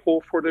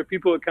vehicle for the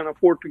people that can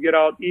afford to get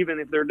out,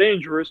 even if they're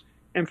dangerous,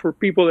 and for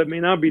people that may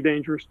not be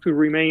dangerous to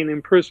remain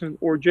in prison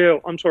or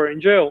jail.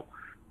 In jail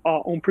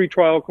on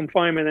pretrial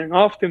confinement, and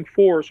often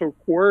forced or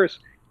coerced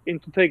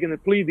into taking a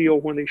plea deal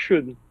when they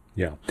shouldn't.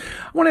 Yeah.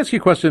 I want to ask you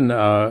a question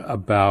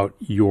about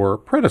your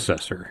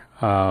predecessor.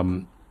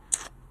 Kamala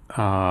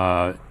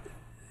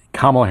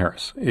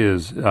Harris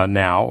is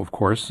now, of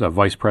course,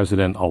 Vice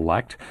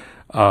President-elect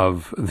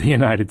of the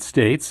United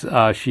States.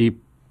 She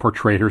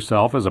portrayed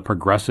herself as a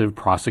progressive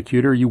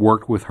prosecutor. You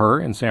worked with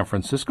her in San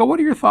Francisco. What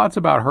are your thoughts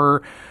about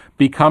her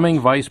becoming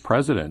vice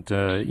president?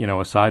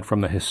 Aside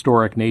from the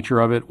historic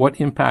nature of it, what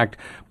impact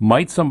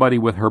might somebody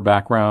with her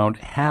background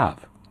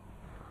have?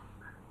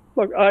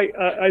 Look,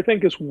 I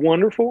think it's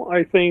wonderful.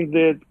 I think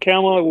that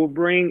Kamala will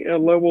bring a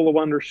level of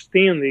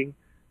understanding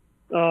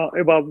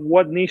about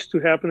what needs to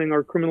happen in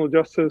our criminal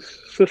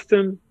justice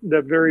system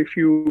that very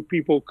few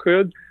people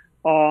could.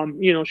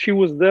 She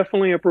was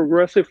definitely a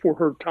progressive for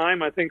her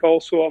time. I think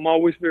also I'm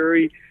always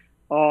very,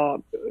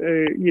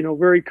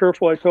 very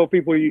careful. I tell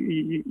people,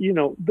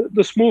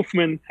 this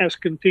movement has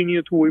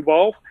continued to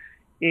evolve,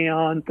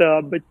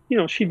 but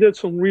she did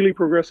some really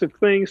progressive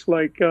things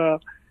like, how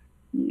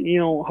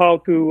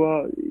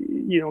to,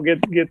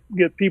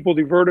 get people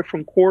diverted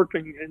from court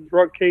and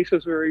drug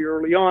cases very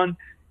early on.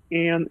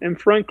 And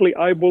frankly,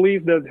 I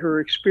believe that her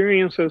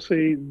experience as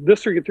a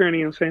district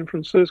attorney in San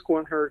Francisco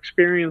and her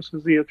experience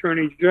as the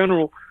attorney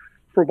general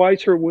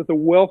provides her with a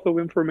wealth of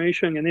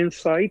information and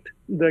insight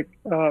that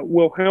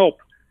will help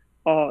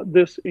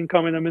this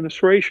incoming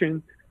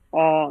administration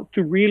to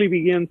really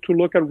begin to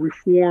look at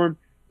reform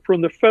from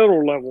the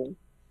federal level.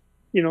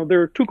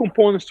 There are two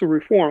components to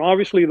reform.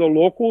 Obviously, the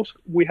locals,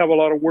 we have a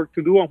lot of work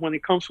to do. And when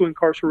it comes to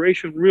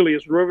incarceration, really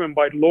is driven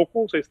by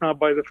locals. It's not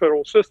by the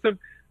federal system.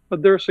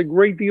 But there's a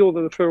great deal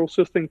that the federal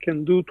system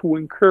can do to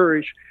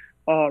encourage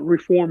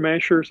reform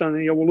measures and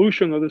the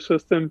evolution of the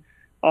system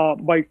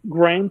by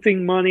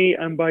granting money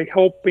and by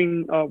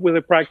helping with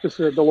the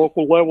practices at the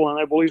local level. And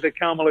I believe that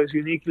Kamala is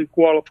uniquely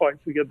qualified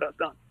to get that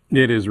done.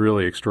 It is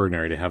really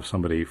extraordinary to have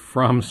somebody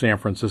from San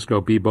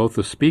Francisco be both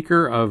the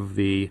Speaker of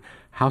the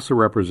House of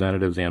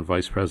Representatives and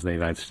Vice President of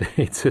the United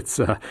States. It's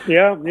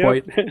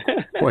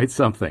quite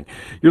something.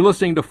 You're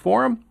listening to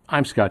Forum.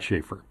 I'm Scott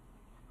Schaefer.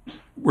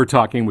 We're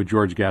talking with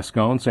George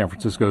Gascon, San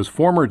Francisco's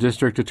former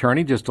district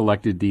attorney, just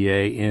elected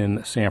DA in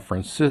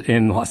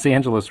Los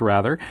Angeles,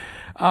 rather.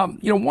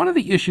 One of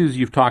the issues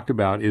you've talked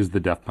about is the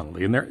death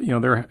penalty, and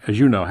there, as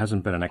you know,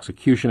 hasn't been an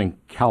execution in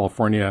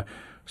California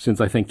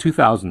since I think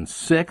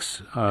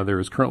 2006. There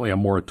is currently a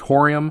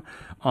moratorium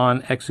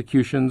on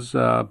executions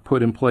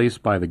put in place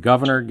by the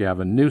governor,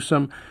 Gavin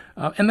Newsom.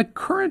 And the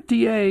current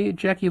DA,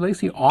 Jackie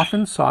Lacey,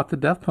 often sought the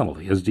death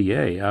penalty as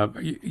DA.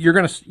 You're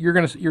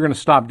gonna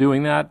stop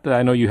doing that.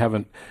 I know you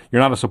haven't.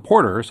 You're not a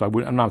supporter, so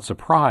I'm not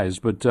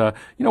surprised. But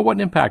what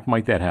impact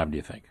might that have? Do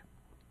you think?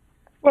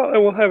 Well, it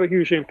will have a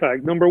huge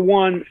impact. Number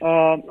one,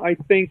 I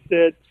think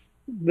that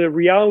the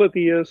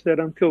reality is that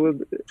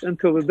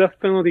until the death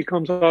penalty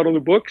comes out of the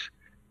books,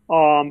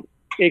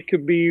 it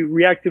could be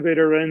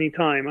reactivated at any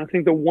time. I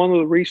think that one of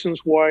the reasons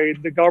why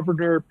the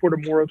governor put a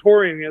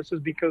moratorium is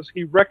because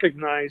he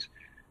recognized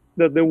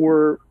that there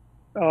were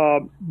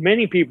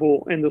many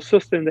people in the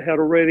system that had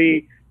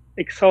already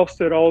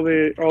exhausted all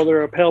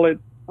their appellate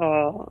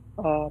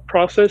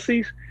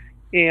processes,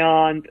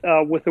 and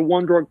with the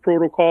one drug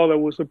protocol that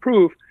was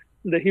approved,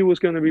 that he was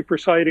going to be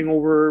presiding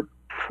over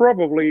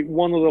probably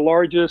one of the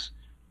largest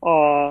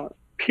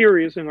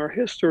periods in our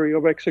history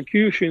of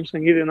executions,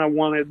 and he did not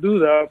want to do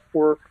that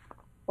for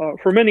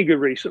many good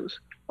reasons.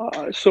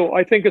 So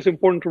I think it's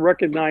important to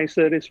recognize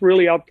that it's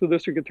really up to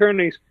district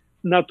attorneys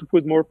not to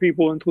put more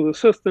people into the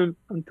system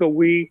until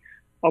we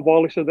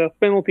abolish the death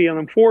penalty. And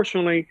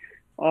unfortunately,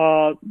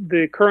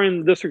 the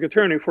current district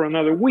attorney for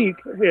another week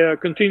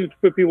continued to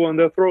put people on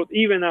death row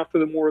even after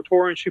the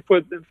moratorium. She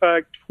put, in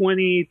fact,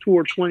 22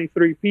 or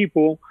 23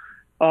 people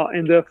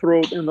in death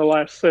row in the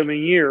last 7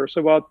 years.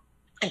 About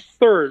a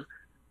third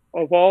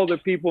of all the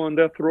people in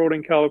death row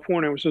in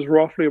California, which is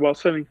roughly about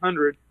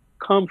 700,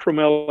 come from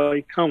LA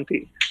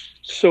County.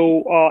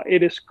 So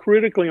it is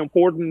critically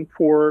important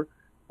for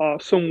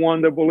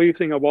someone that believes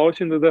in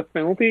abolishing the death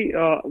penalty,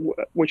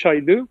 which I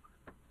do,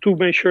 to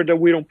make sure that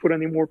we don't put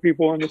any more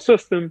people in the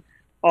system,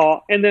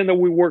 and then that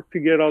we work to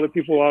get other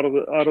people out of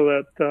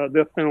that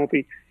death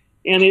penalty.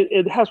 And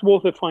it has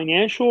both a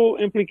financial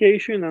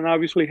implication and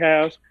obviously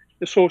has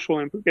a social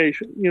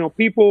implication.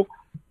 People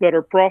that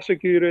are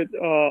prosecuted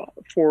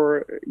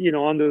for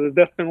under the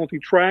death penalty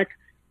track,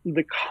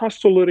 the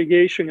cost of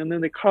litigation and then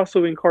the cost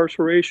of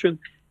incarceration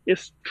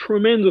is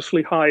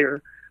tremendously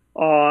higher,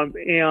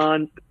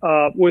 and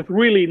with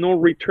really no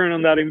return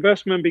on that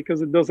investment,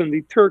 because it doesn't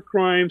deter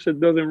crimes. It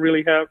doesn't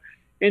really have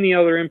any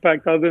other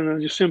impact other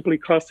than just simply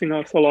costing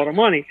us a lot of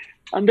money.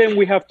 And then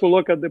we have to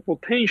look at the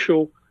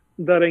potential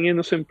that an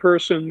innocent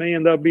person may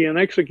end up being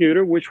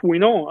executed, which we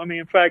know. I mean,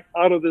 in fact,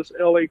 out of this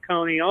LA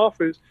County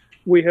office,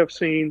 we have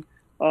seen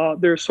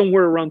there's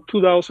somewhere around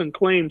 2,000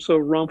 claims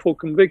of wrongful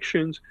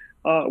convictions,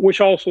 which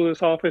also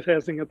this office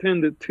hasn't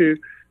attended to.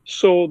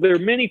 So there are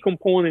many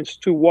components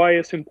to why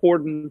it's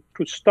important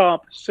to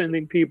stop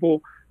sending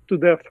people to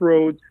death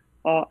row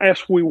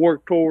as we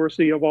work towards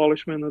the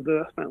abolishment of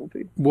the death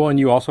penalty. Well, and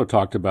you also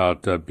talked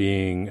about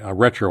being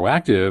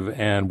retroactive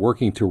and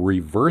working to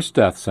reverse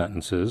death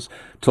sentences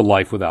to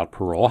life without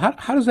parole.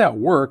 How does that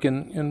work,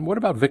 and what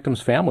about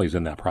victims' families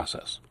in that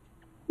process?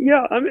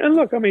 Yeah, and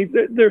look,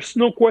 there's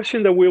no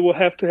question that we will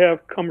have to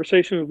have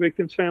conversations with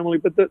victims' family,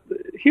 but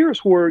here's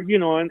where,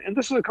 and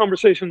this is a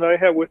conversation that I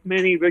had with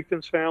many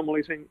victims'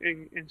 families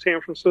in San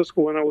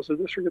Francisco when I was a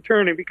district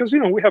attorney, because,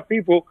 we have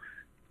people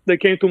that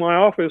came to my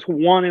office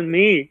wanting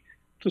me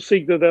to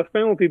seek the death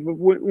penalty. But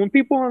when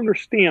people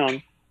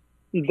understand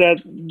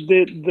that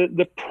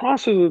the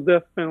process of the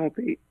death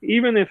penalty,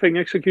 even if an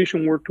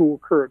execution were to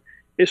occur,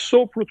 is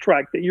so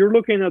protracted, you're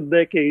looking at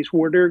decades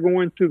where they're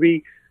going to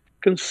be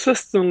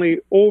consistently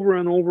over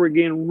and over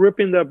again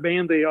ripping that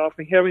Band-Aid off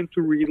and having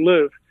to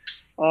relive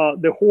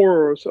the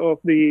horrors of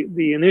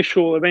the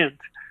initial event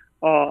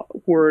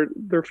where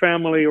their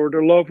family or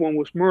their loved one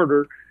was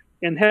murdered,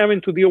 and having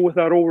to deal with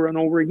that over and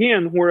over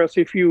again. Whereas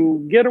if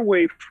you get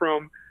away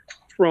from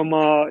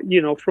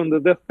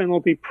the death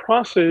penalty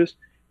process,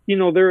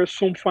 there is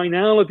some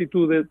finality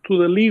to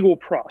the legal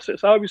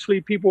process.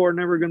 Obviously, people are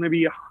never going to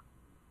be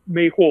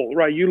made whole,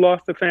 right? You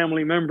lost a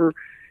family member,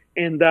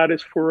 and that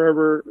is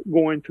forever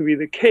going to be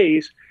the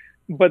case.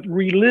 But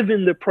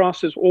reliving the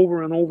process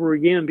over and over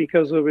again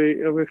because of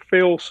a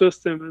failed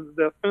system and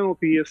the death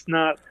penalty is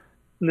not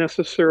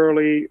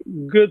necessarily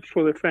good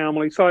for the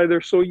families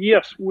either. So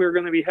yes, we're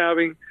going to be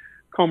having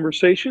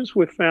conversations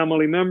with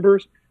family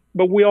members,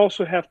 but we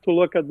also have to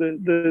look at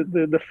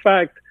the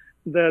fact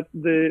that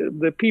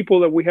the people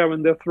that we have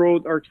in death row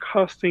are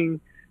costing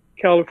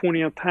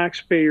California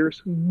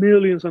taxpayers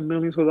millions and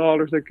millions of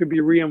dollars that could be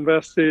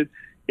reinvested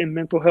in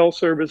mental health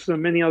services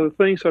and many other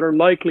things that are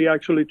likely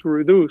actually to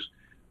reduce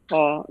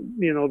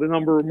the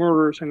number of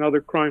murders and other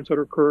crimes that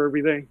occur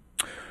every day.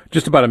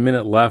 Just about a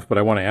minute left, but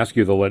I want to ask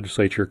you, the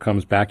legislature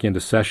comes back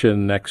into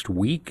session next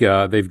week.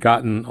 They've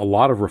gotten a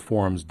lot of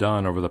reforms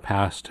done over the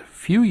past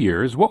few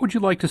years. What would you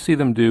like to see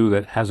them do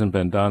that hasn't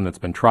been done, that's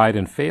been tried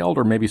and failed,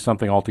 or maybe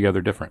something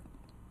altogether different?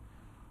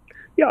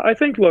 Yeah, I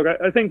think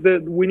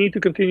that we need to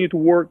continue to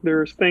work.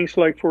 There's things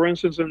like, for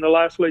instance, in the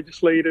last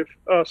legislative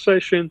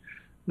session,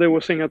 there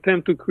was an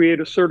attempt to create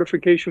a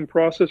certification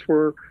process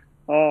for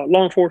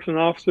law enforcement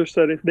officers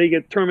that if they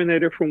get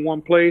terminated from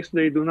one place,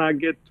 they do not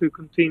get to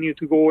continue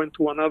to go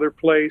into another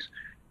place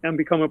and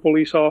become a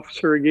police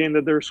officer again,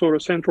 that there's sort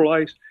of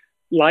centralized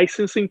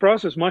licensing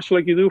process, much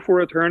like you do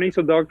for attorneys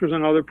and doctors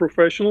and other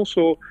professionals.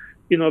 So,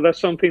 that's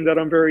something that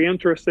I'm very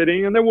interested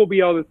in. And there will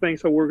be other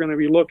things that we're going to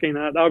be looking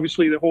at.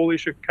 Obviously, the whole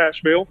issue of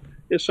cash bail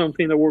is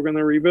something that we're going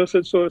to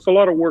revisit. So it's a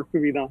lot of work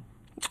to be done.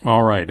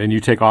 All right. And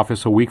you take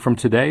office a week from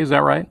today, is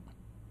that right?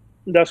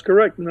 That's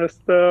correct. That's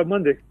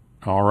Monday.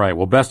 All right.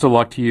 Well, best of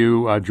luck to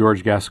you,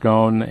 George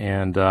Gascon.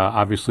 And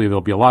obviously,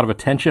 there'll be a lot of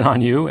attention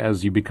on you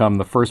as you become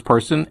the first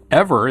person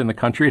ever in the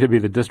country to be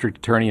the district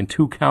attorney in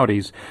 2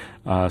 counties.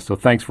 So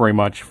thanks very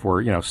much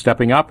for,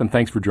 stepping up, and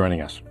thanks for joining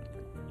us.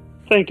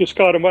 Thank you,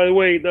 Scott. And by the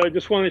way, I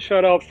just want to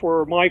shout out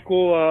for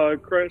Michael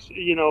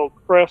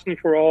Krasny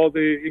for all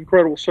the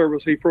incredible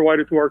service he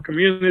provided to our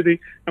community,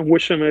 and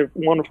wish him a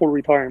wonderful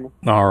retirement.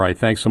 All right.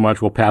 Thanks so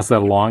much. We'll pass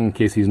that along in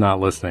case he's not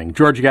listening.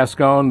 George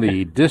Gascon,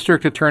 the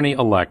district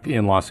attorney-elect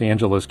in Los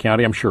Angeles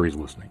County. I'm sure he's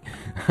listening.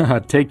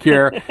 Take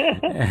care,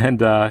 and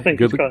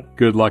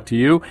good luck to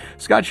you.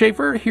 Scott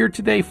Shafer here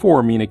today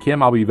for Mina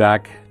Kim. I'll be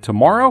back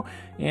tomorrow,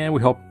 and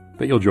we hope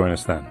that you'll join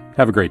us then.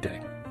 Have a great day.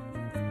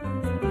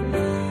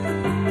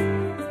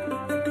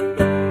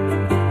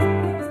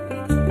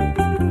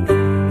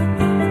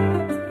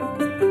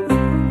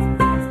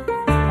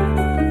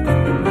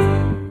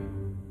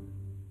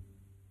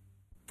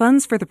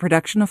 Funds for the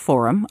production of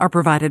Forum are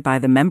provided by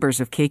the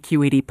members of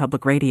KQED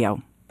Public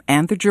Radio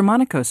and the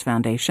Germanicos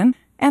Foundation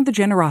and the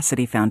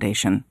Generosity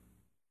Foundation.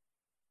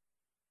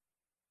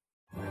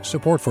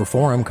 Support for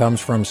Forum comes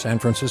from San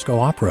Francisco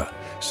Opera.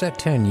 Set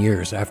 10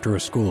 years after a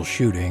school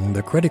shooting,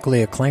 the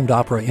critically acclaimed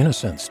opera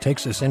Innocence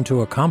takes us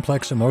into a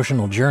complex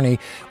emotional journey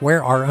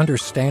where our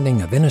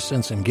understanding of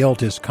innocence and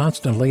guilt is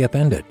constantly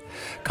upended.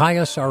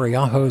 Kaya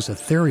Sariaho's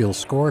ethereal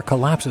score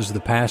collapses the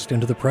past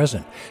into the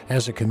present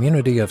as a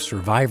community of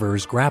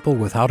survivors grapple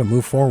with how to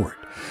move forward.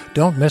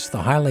 Don't miss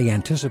the highly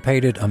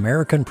anticipated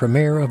American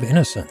premiere of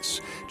Innocence,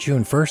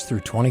 June 1st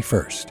through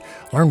 21st.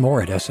 Learn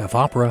more at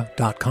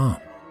sfopera.com.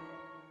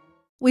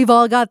 We've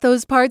all got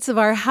those parts of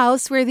our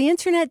house where the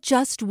internet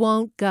just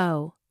won't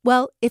go.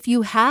 Well, if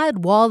you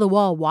had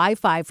wall-to-wall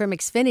Wi-Fi from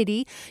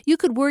Xfinity, you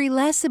could worry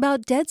less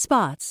about dead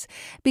spots.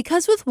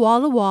 Because with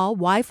wall-to-wall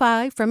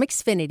Wi-Fi from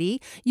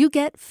Xfinity, you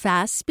get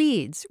fast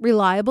speeds,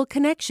 reliable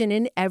connection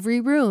in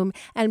every room,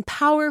 and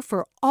power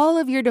for all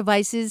of your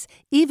devices,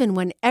 even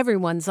when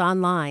everyone's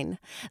online.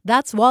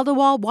 That's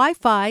wall-to-wall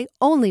Wi-Fi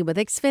only with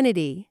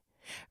Xfinity.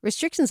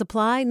 Restrictions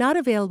apply, not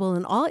available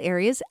in all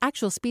areas.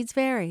 Actual speeds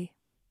vary.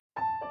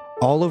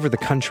 All over the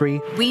country,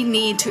 we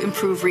need to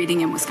improve reading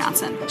in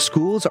Wisconsin.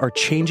 Schools are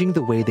changing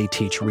the way they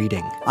teach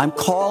reading. I'm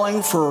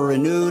calling for a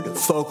renewed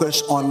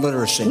focus on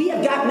literacy. We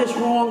have gotten this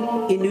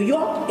wrong in New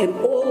York and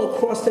all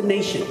across the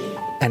nation.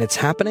 And it's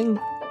happening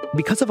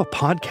because of a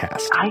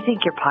podcast. I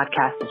think your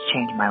podcast has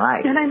changed my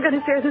life. And I'm going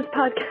to share this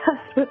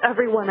podcast with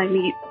everyone I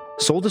meet.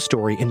 Sold a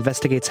Story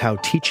investigates how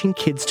teaching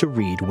kids to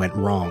read went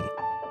wrong.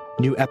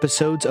 New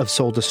episodes of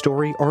Sold a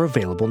Story are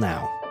available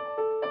now.